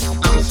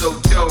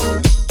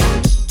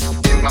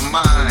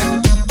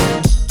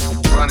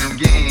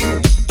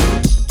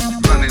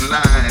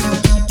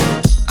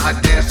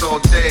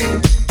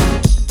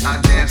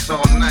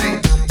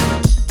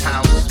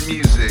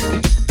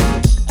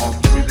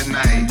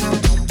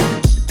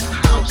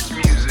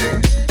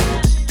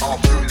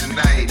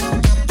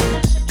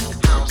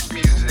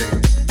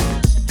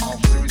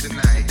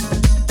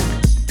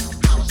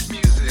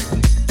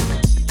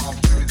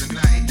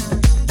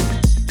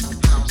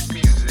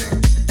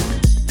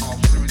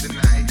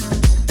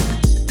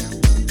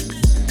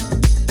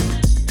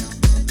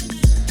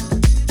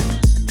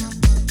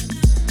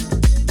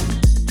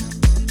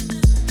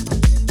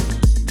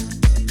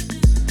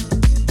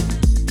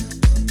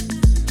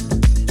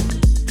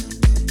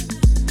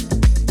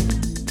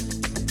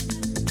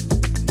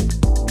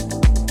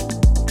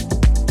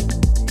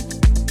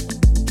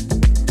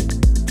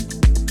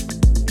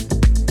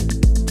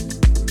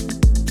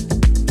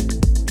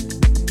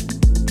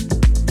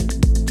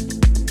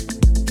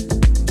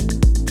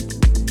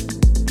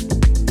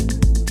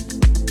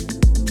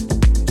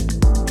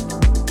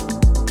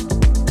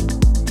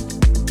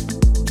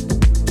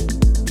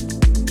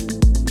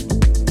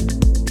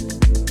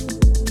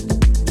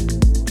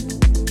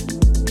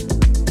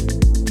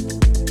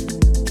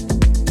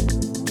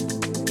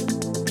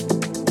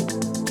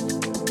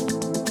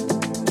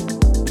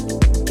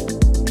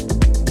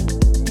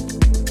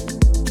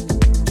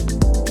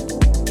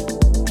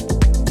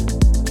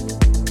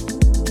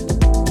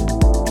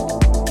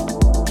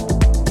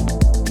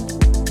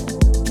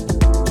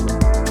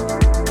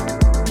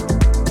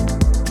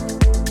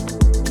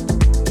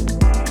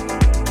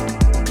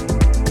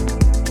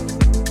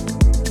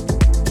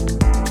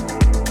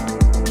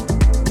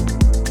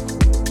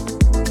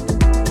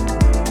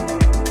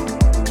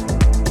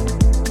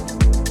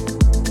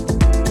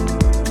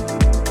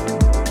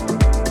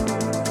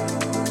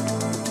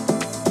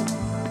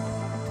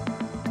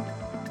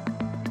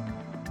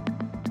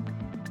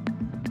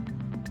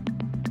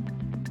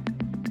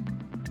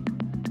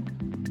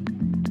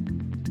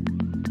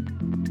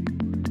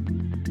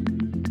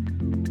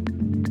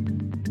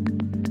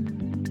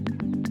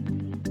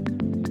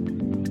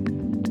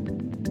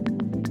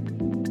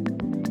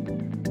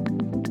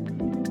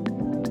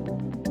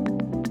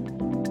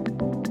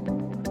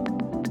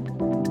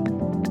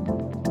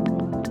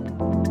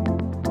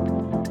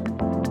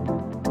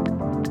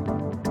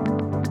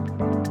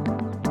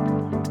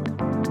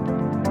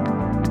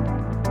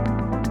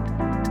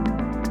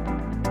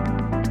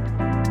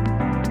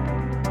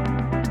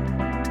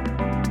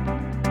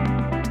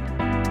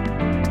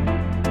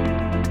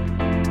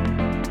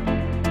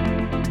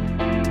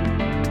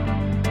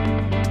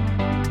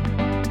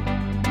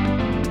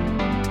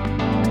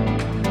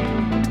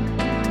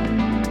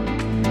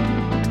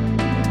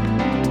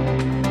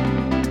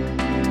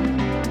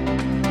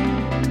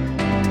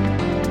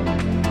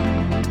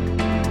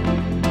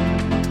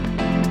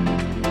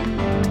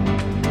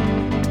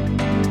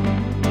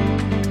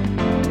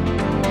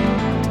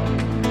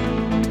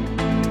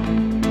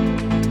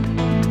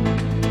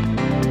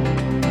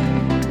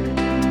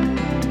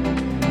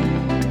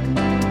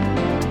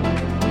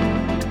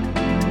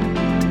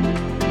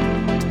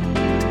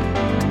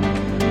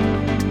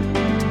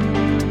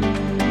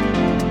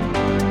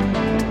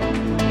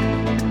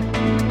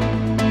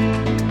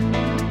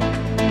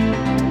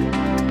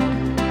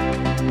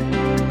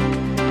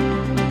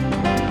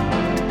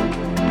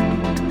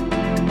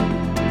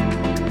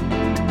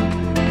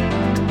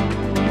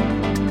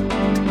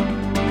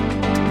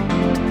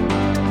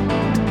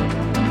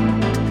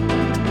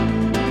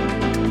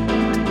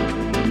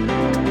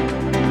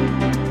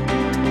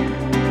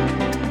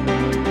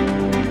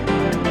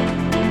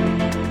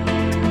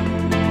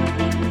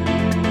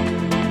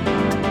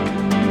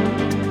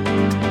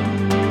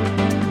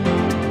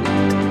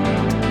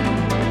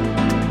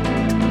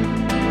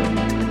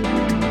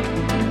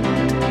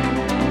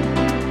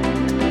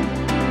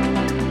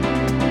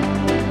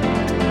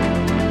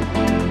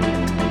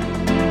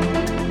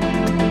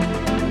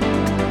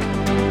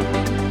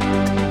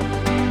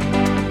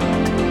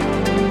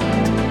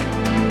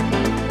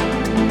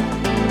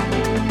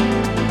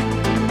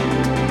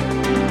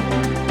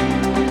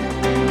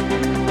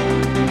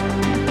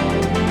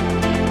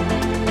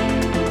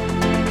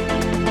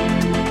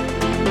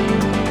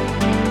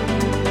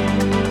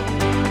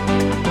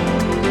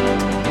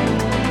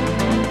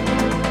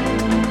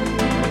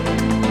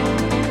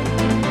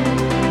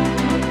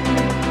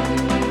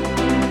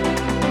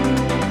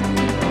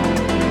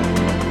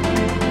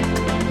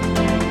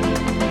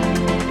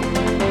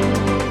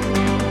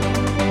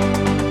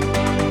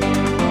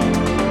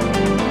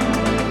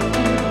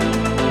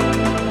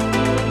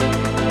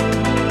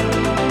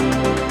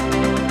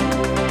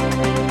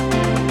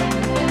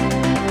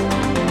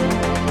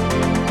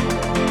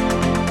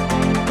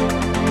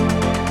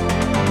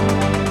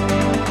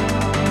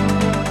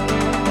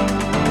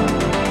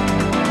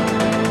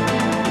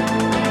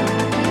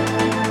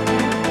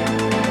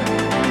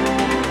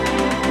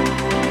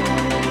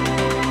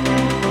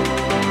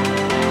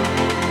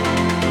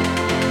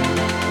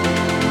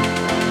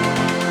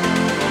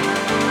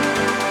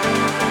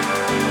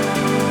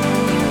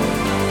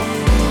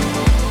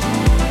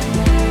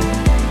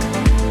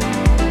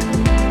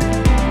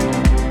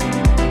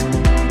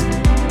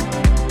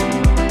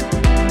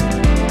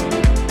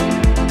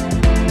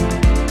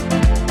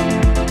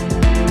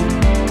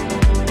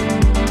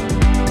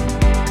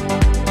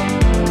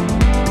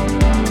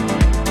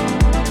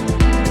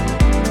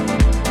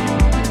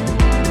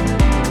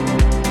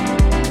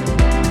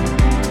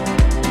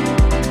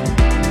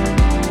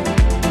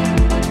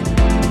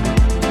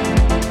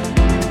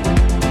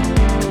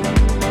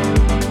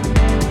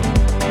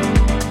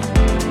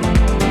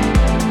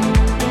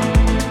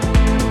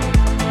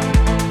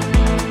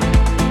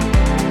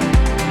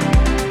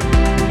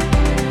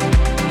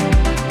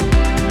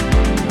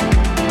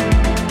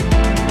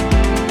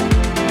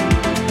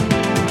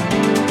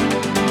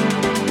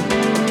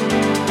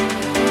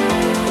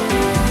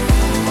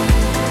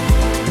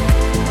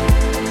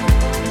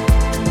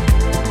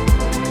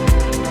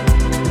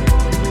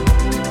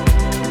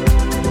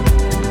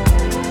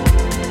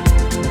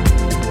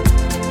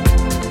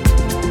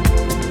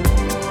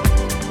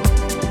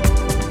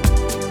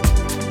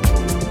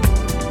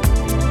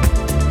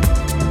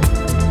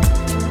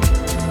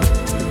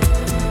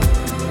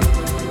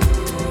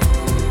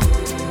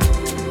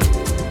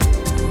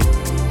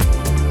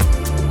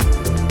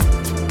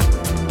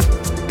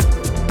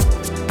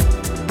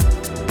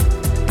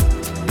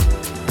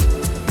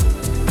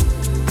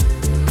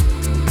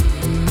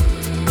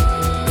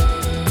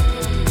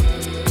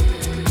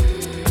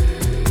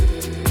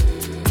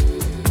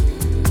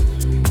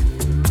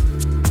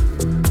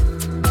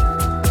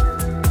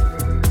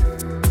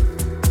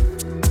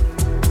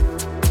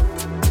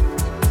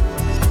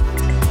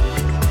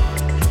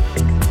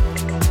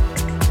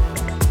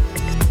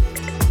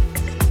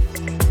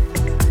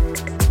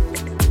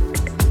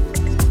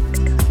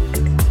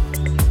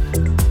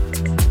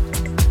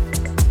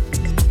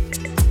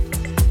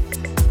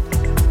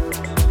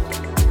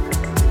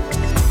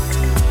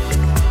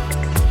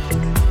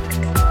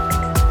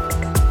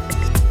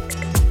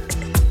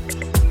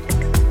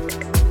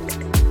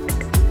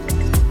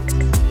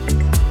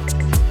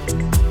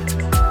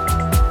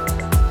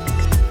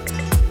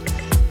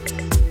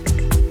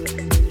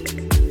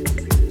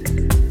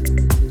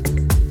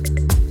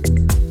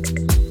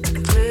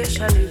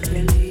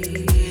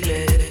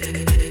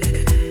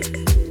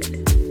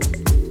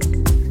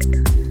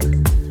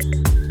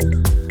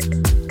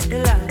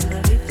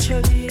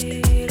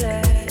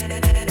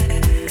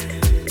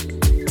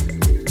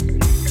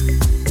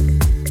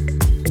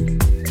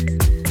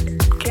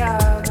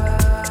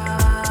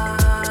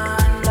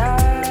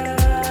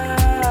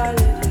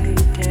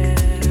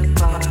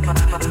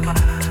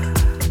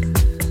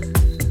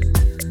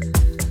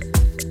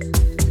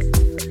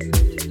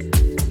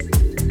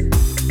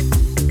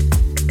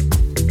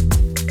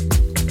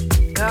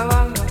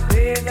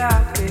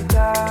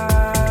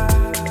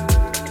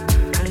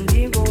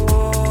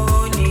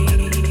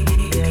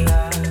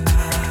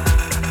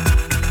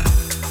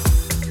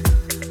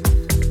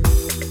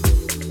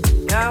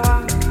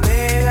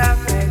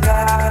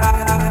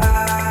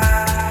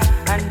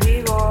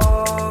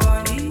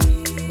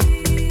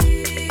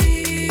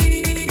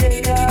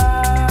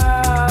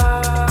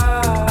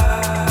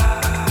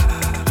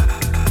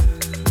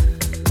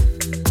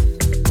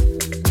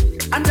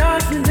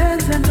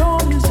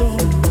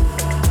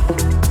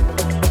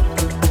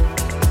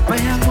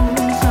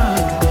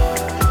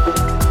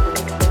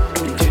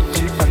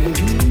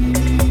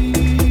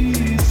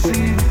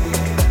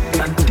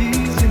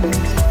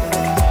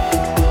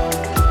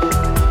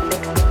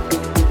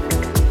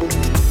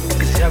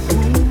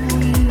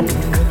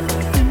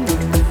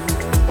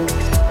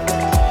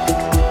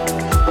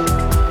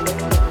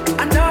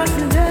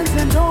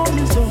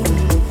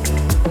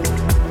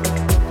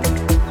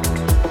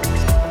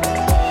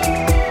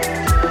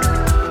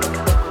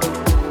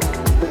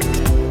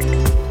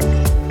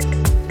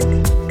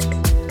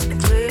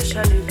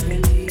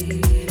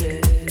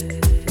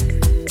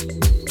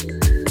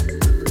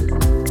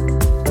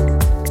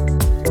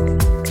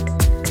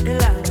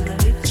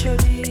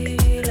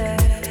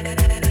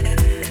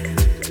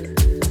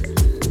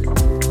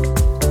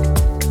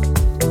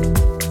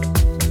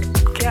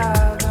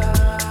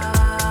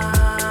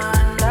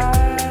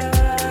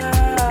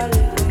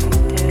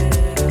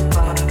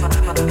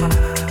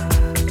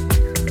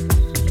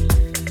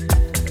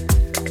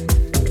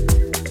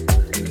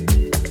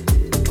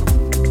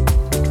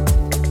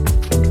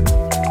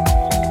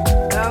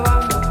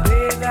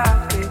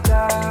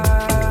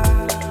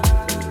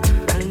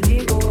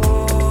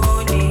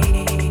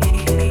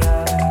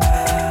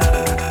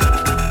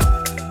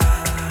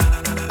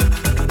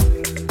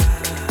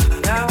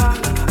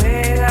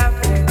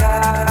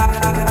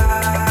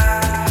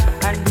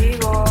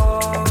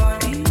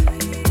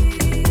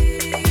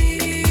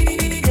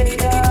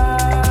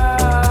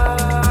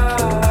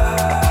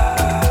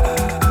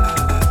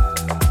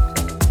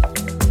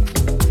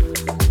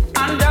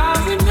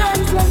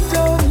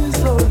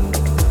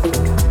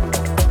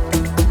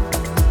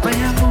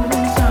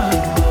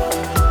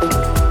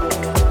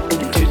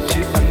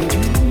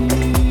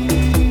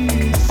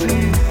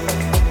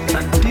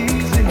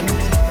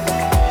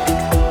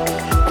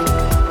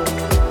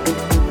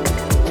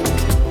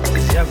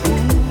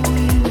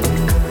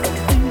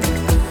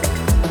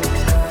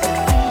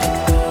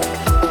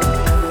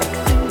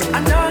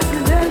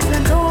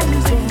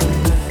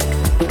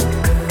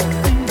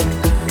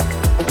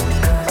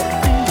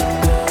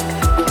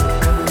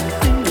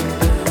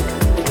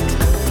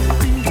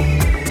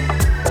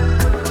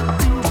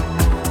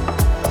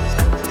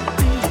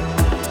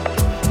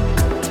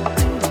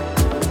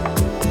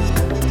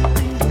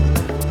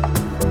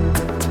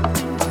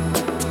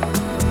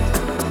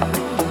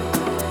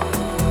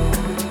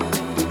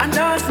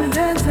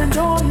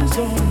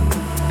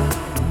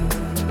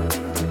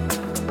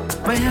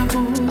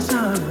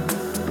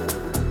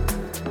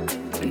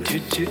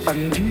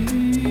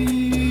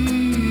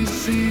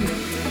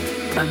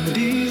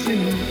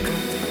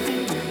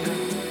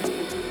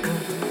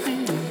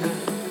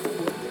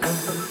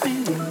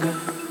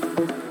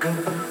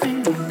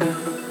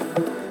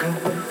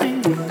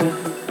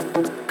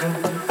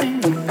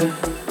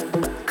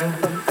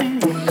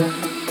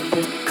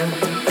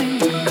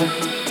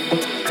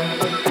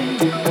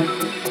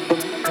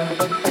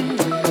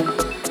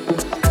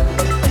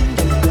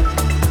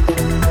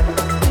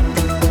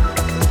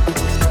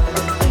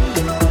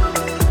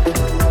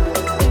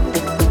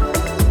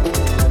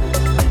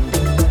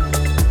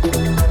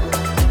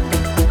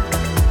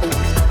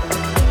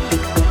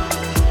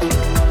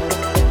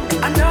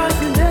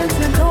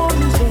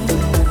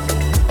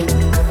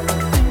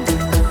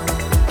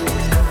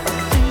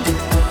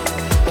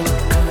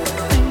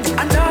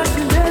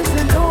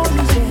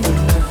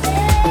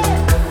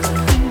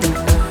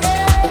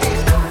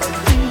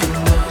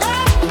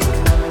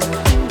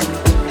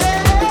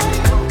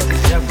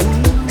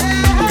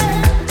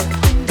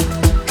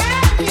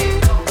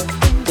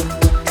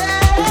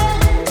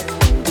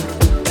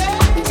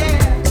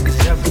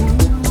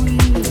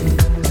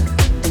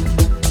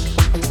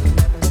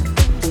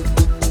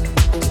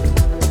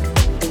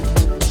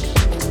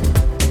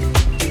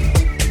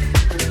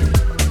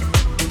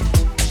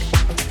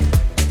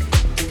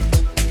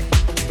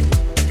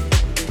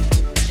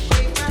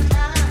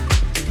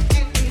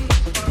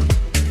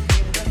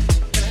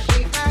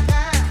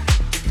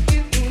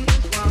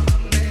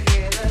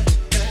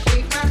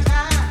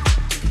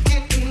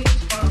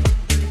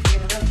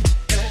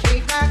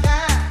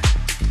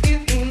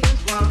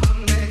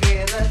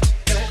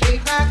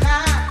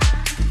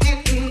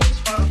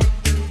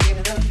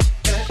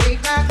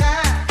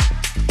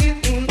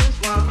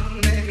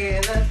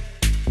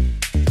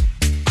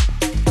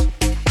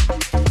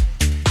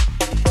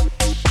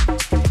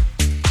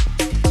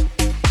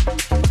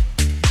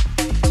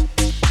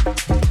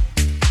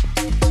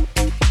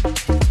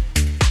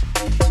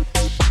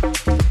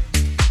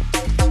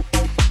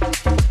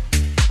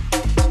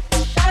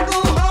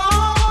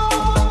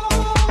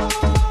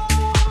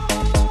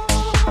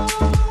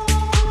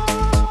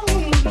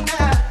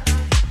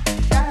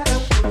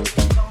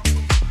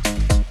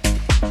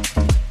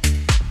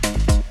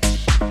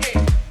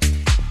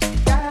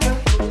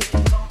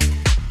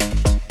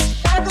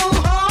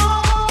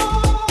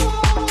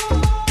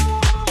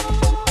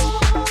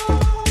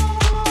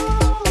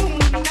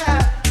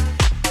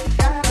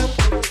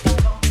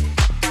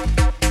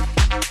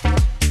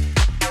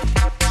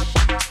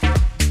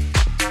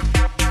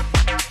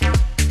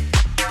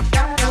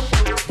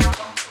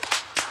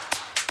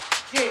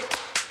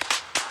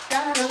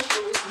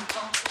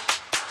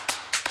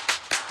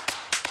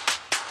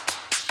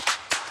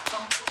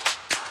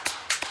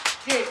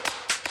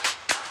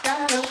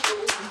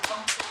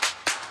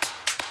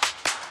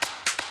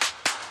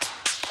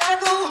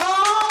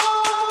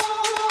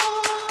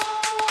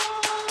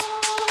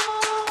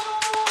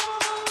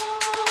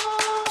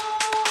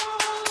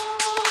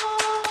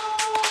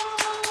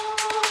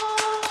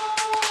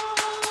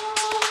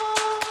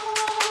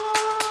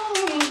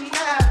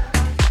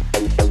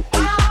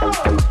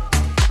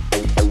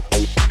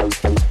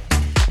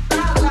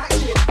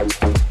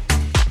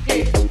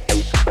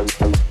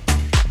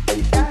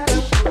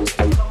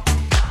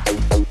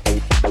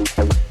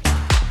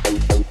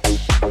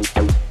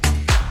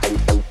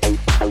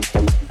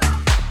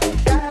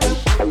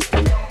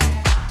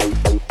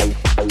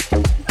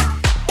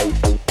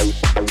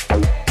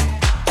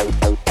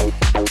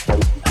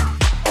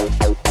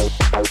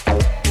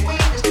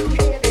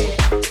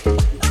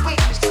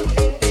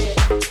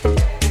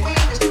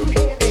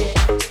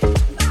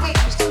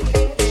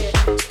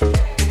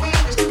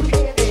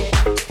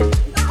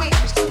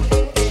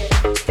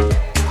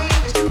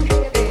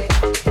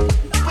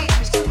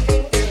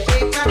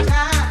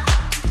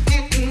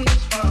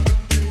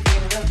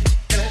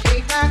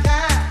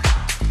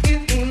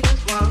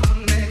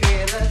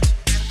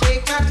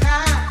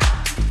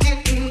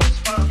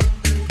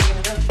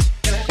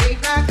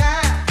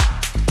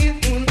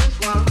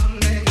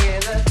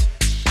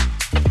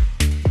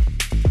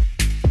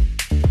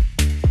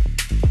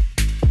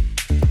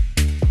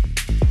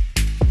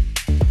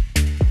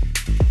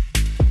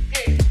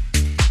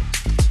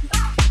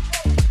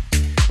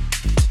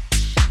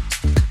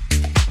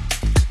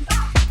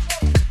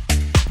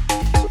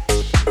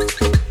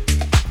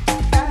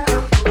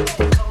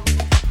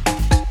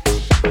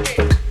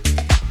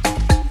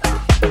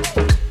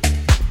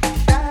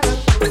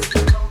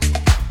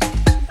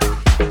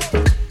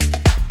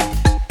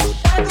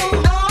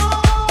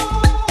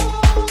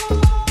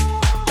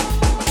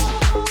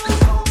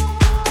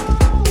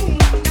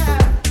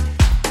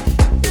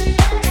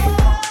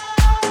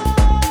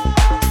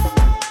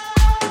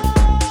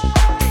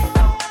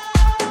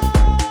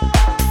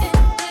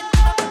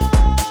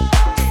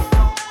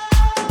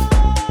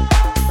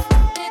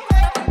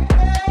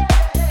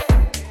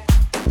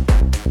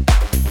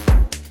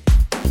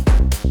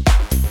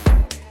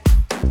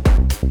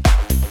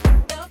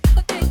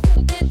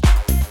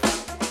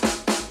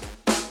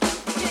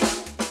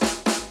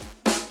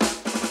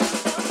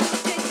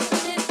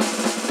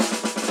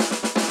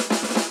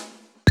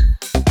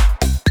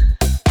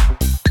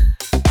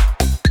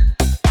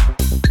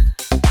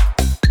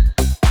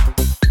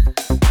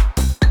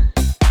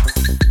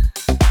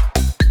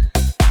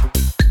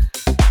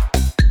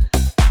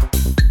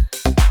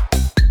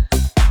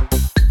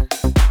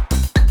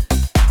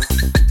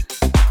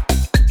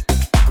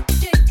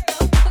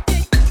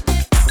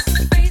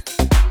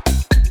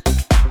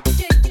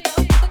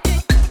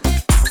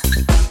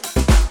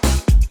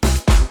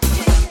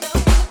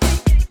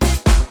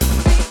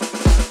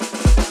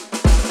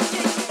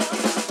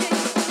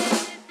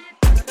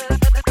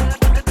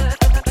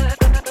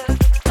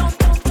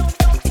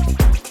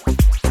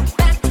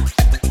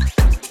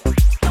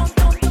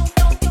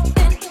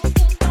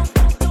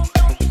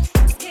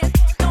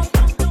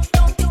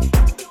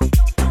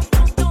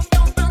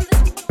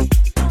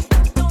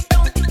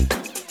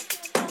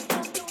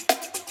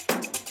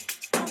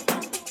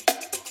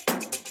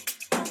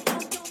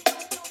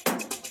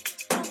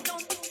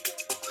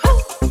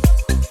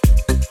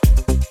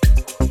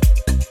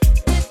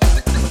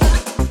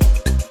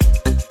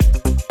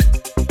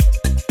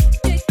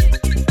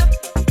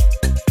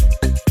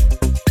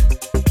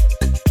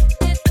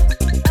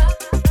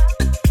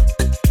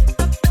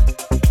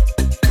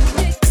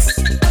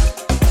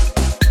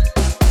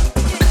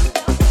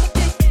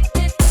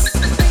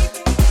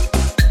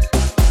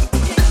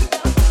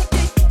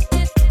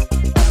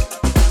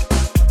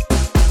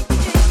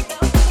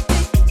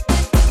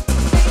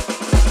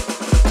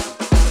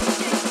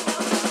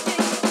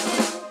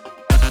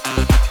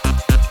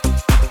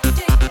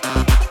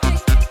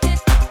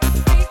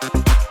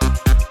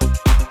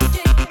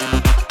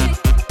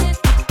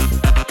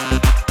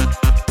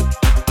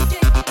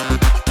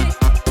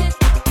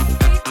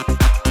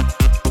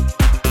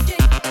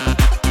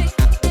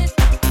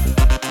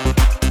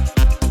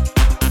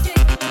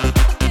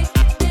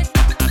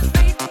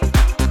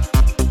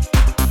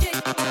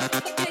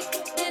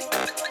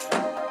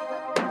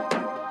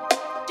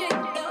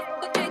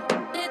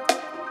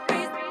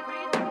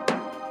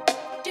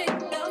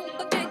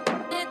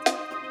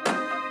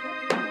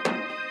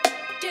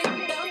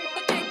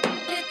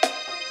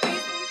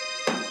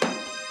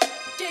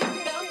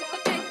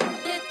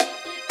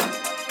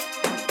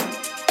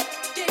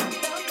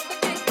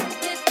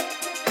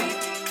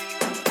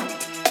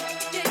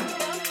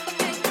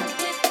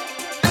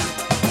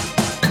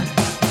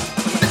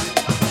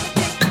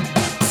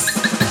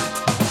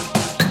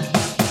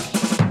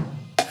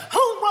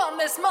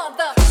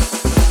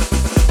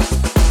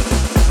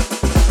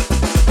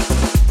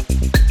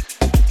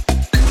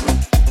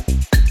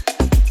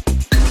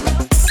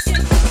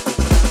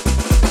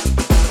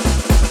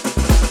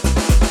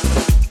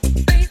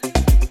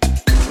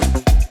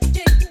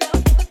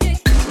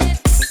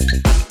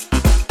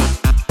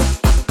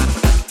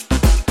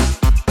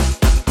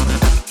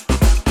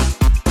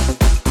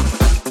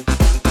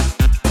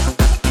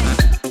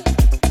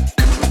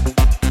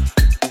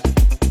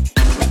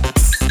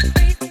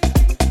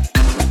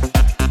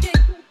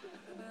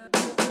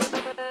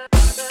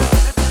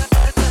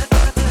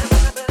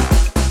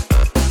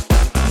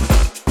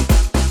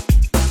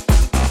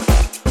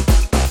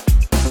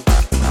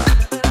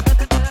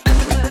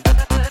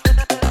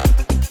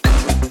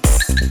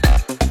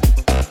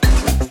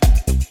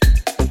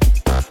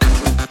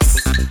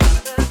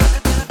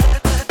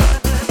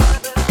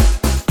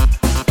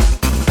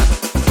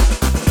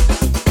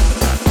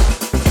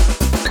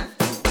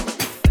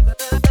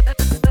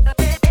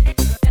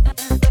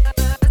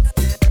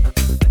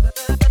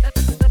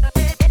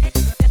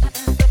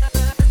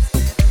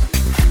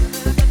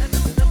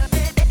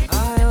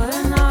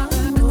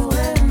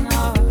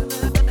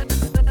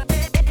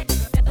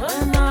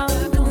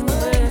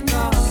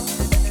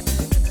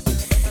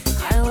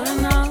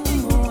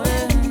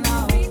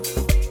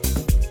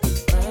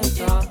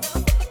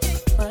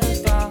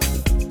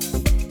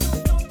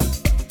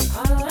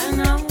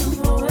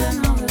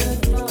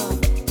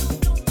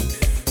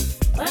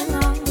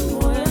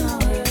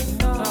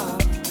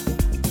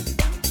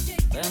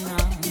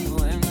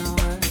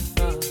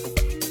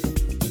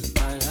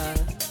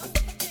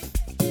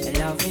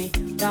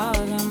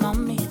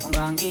 𝗕𝗂𝗺𝗓𝗢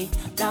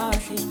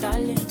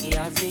ungangilahli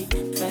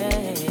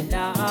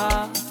ngiyazifela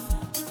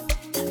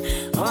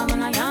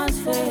mina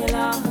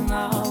ngiyazifela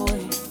ngawe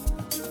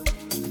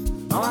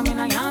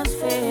mina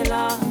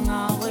ngiyazifela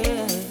ngawe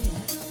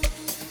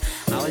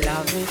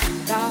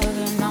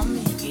𝗕𝗂𝗺𝗓𝗢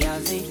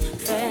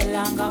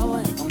ngiyazifela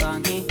ngawe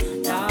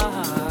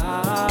ungangilahli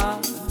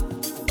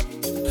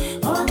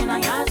mina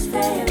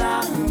ngiyazifela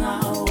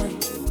ngawe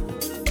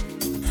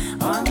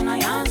mina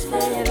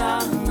ngiyazifela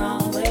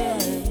ngawe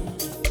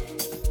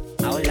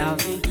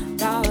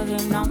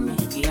𝗕𝗂𝗺𝗓𝗢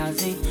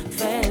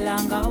ngiyazifela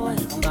ngawe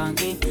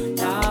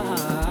ungangilahli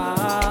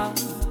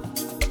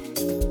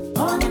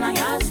mina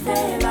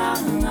ngiyazifela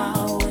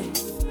ngawe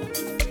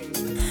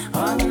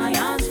mina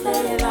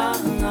ngiyazifela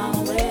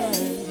ngawe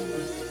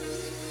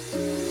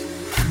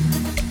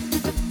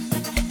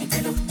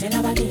ngitshela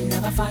abalimi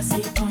abafasi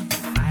khona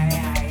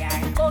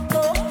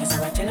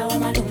ngizobatshela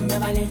omalume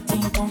baletha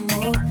inkomo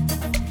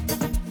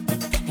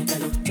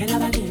ngitshela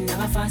abalimi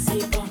abafasi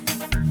khona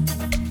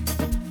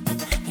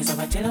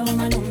ngizobatshela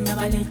omalume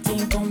baletha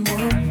inkomo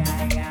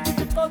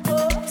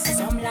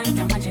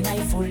sizomlanda manje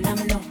ngayivula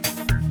mlomo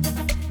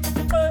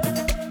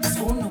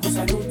sifuna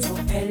ukuzwa lutho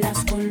phela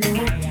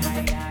sikhuluma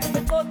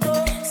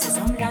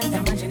sizomlanda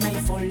manje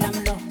ngayivula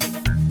mlomo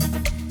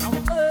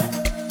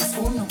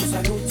sifuna ukuzwa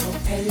lutho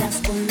phela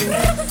sikhuluma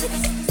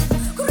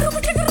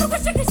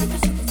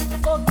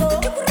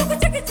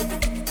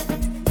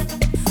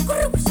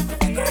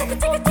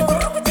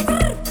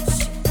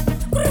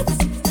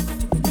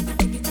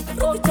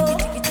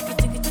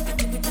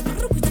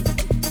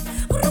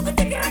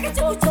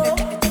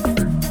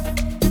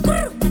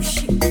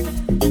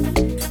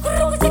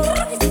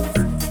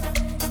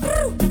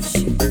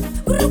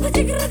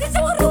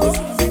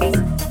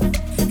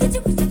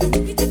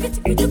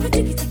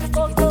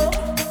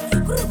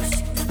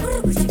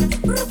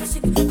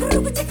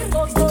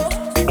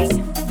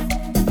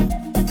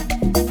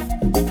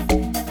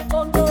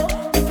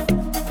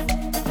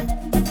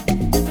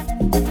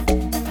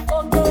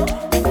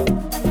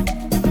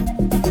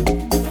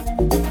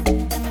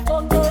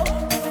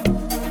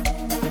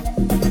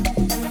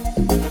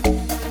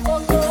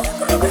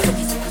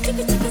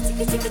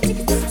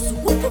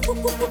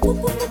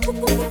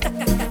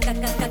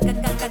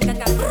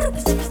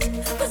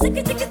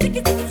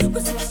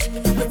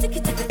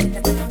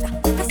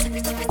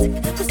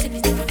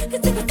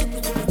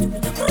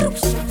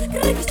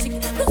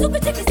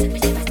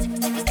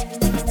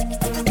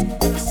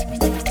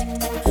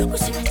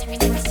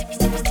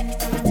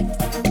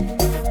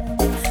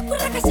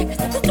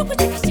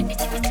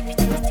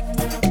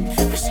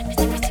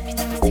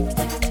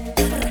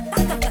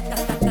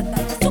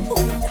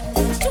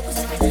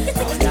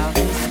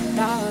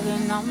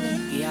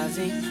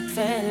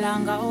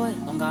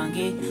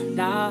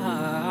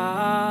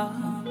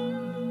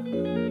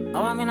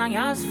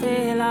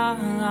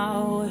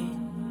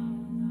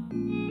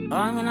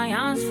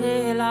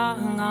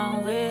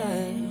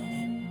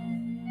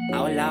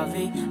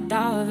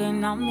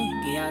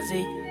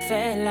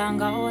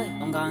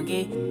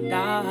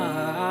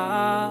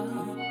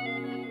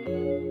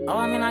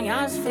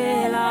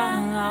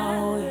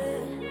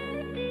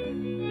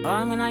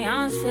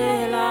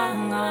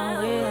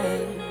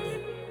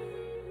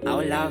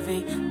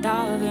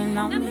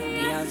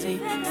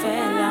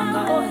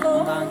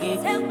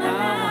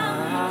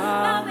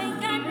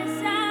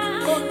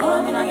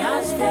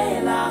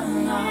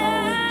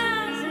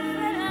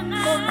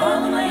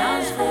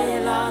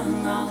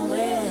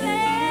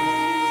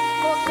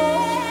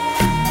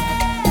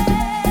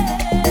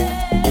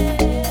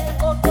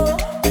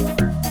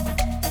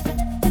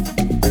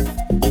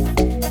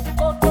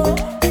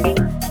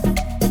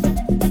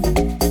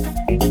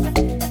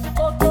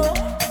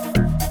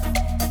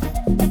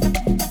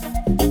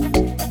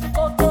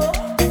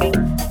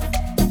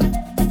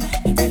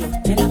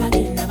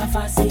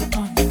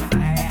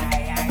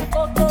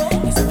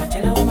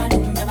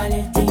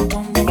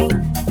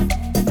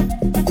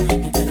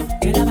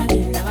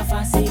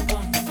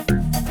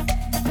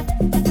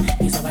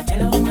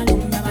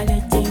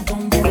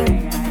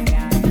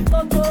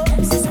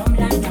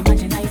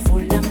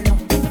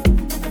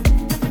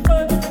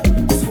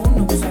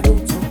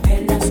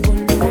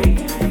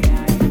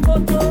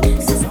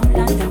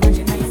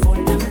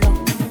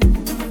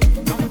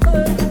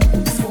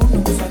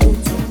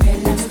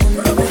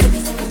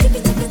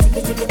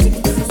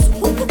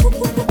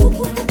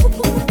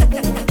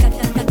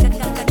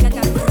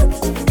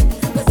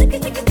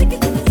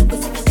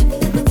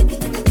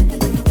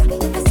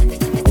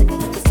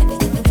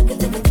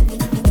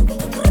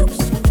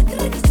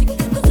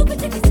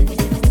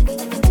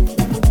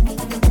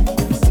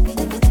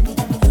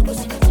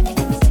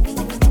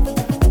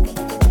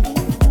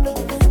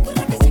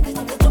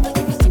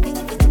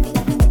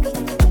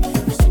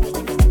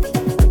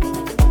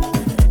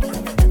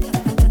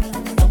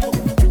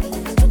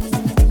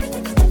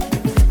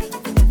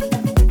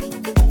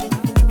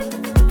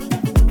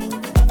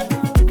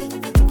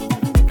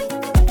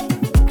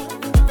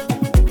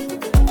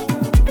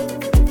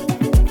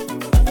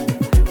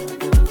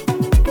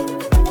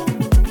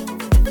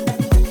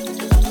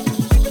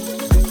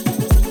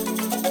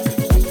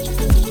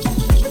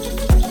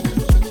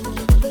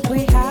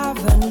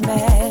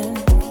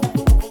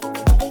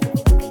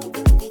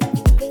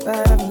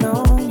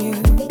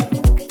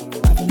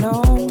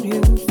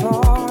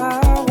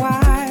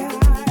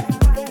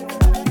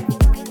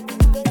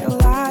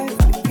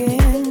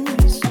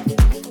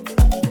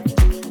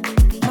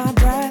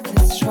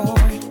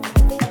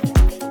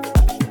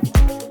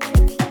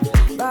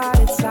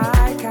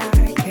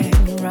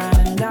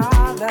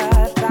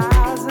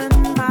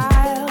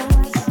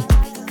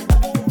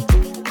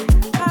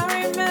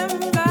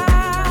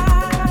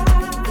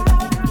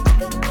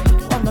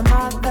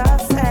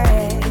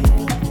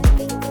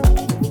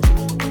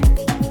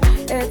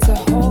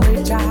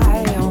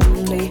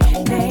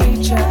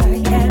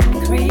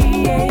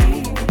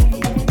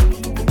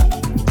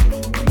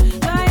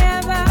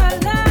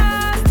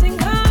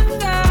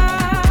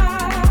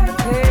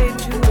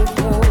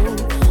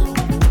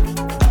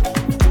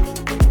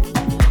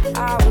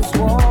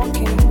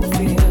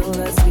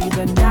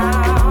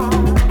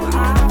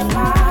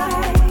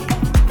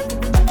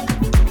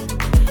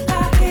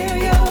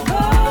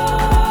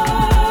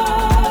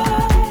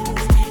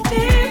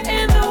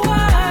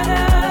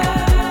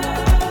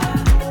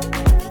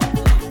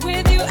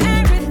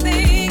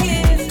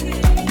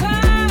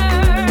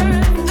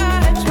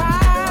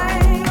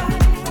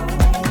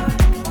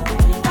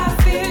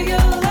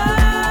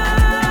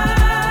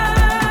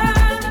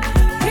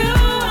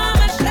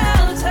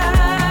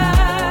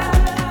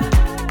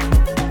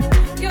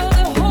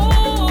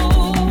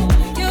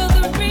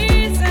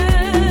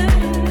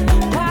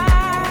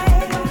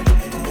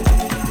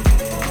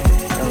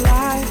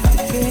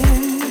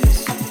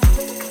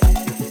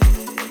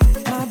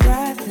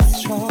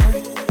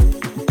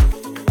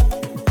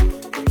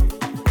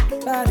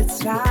but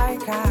it's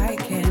like I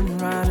can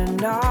run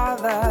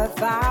another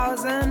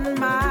 1,000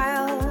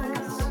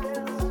 miles.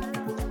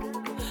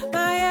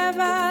 My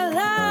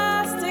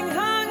everlasting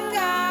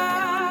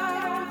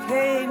hunger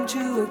came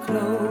to a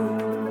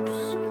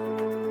close.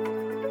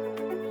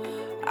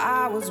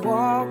 I was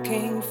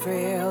walking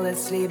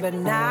fearlessly, but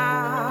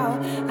now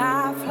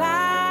I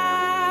fly.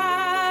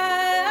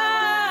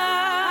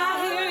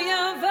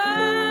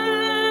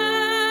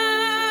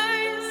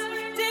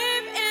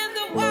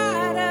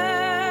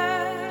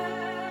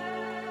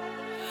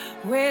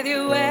 With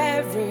you,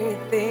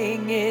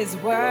 everything is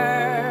worth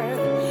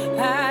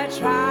a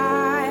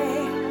try.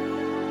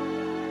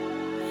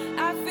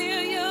 I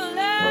feel your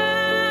love.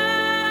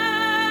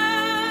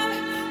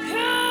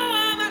 You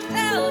are my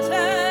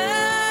shelter.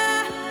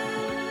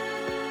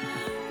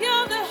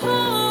 You're the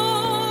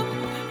hope,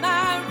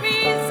 my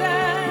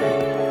reason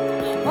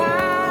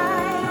why.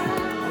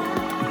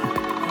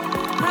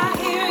 I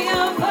hear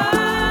your voice.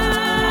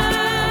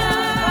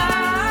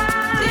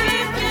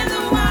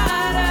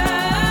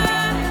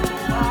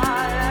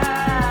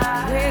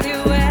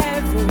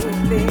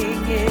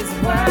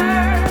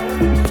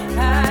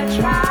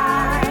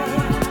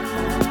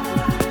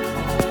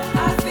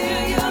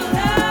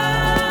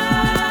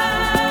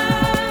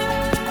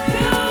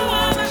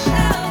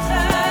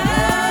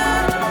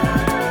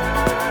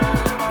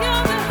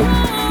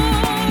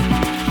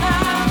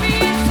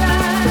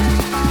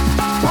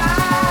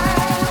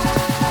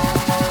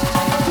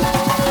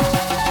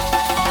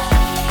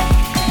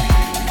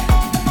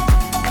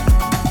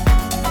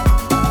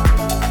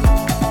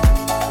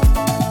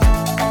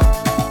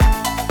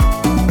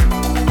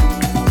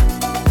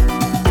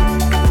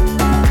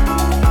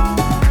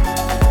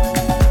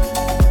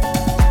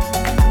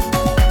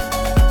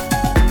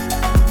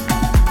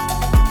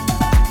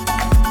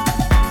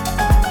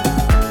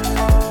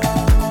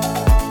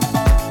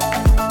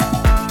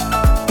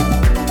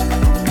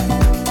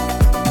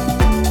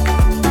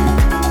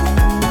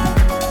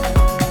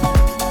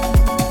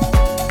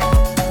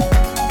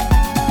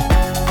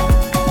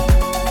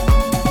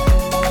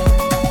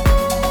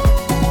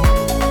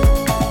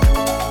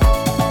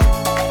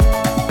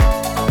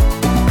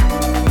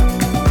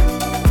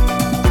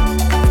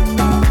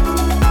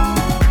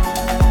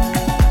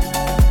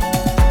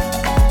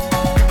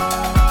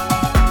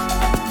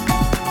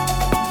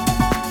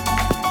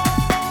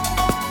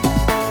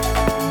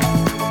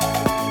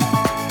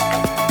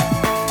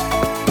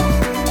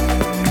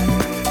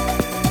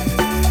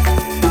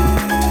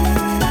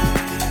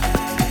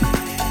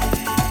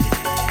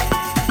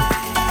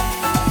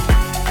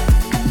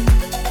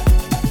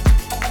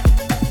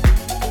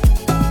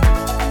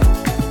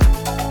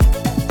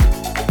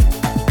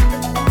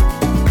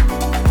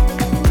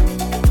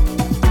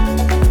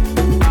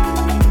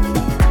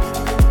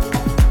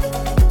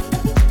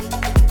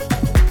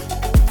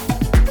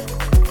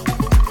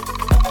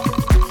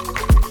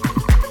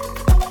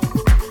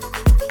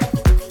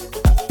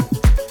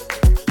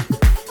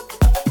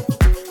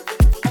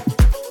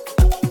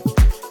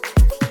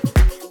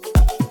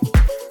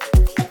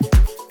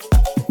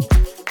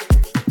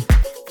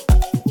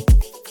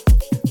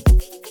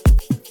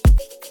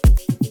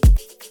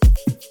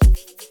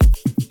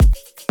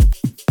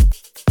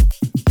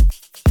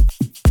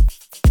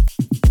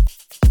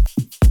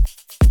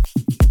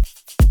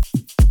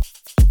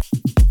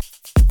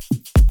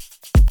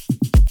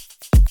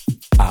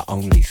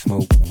 Only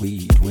smoke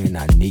weed when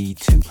I need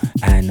to,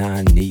 and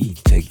I need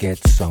to get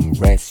some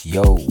rest.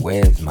 Yo,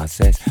 where's my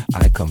cess?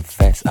 I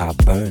confess I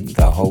burned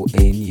the hole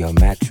in your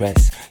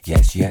mattress.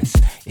 Yes, yes,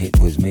 it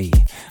was me.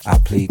 I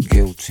plead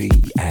guilty,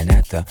 and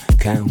at the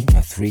count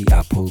of 3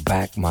 I pull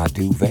back my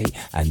duvet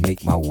and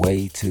make my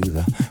way to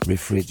the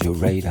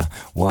refrigerator.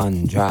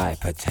 One dry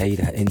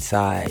potato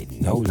inside,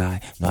 no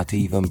lie, not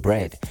even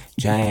bread.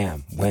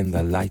 Jam when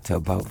the light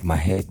above my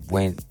head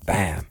went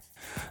bam.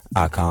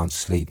 I can't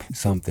sleep,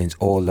 something's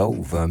all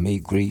over me,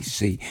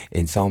 greasy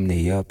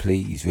insomnia,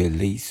 please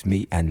release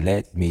me and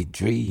let me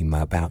dream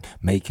about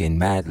making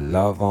mad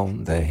love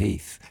on the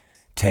heath,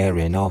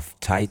 tearing off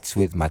tights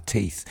with my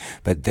teeth,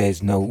 but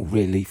there's no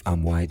relief.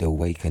 I'm wide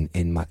awake and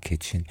in my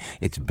kitchen,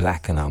 it's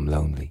black and I'm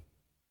lonely.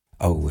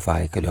 Oh, if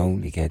I could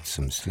only get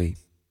some sleep.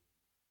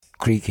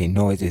 Creaking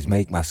noises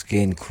make my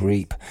skin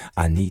creep.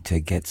 I need to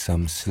get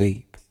some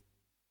sleep.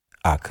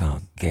 I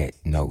can't get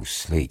no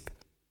sleep.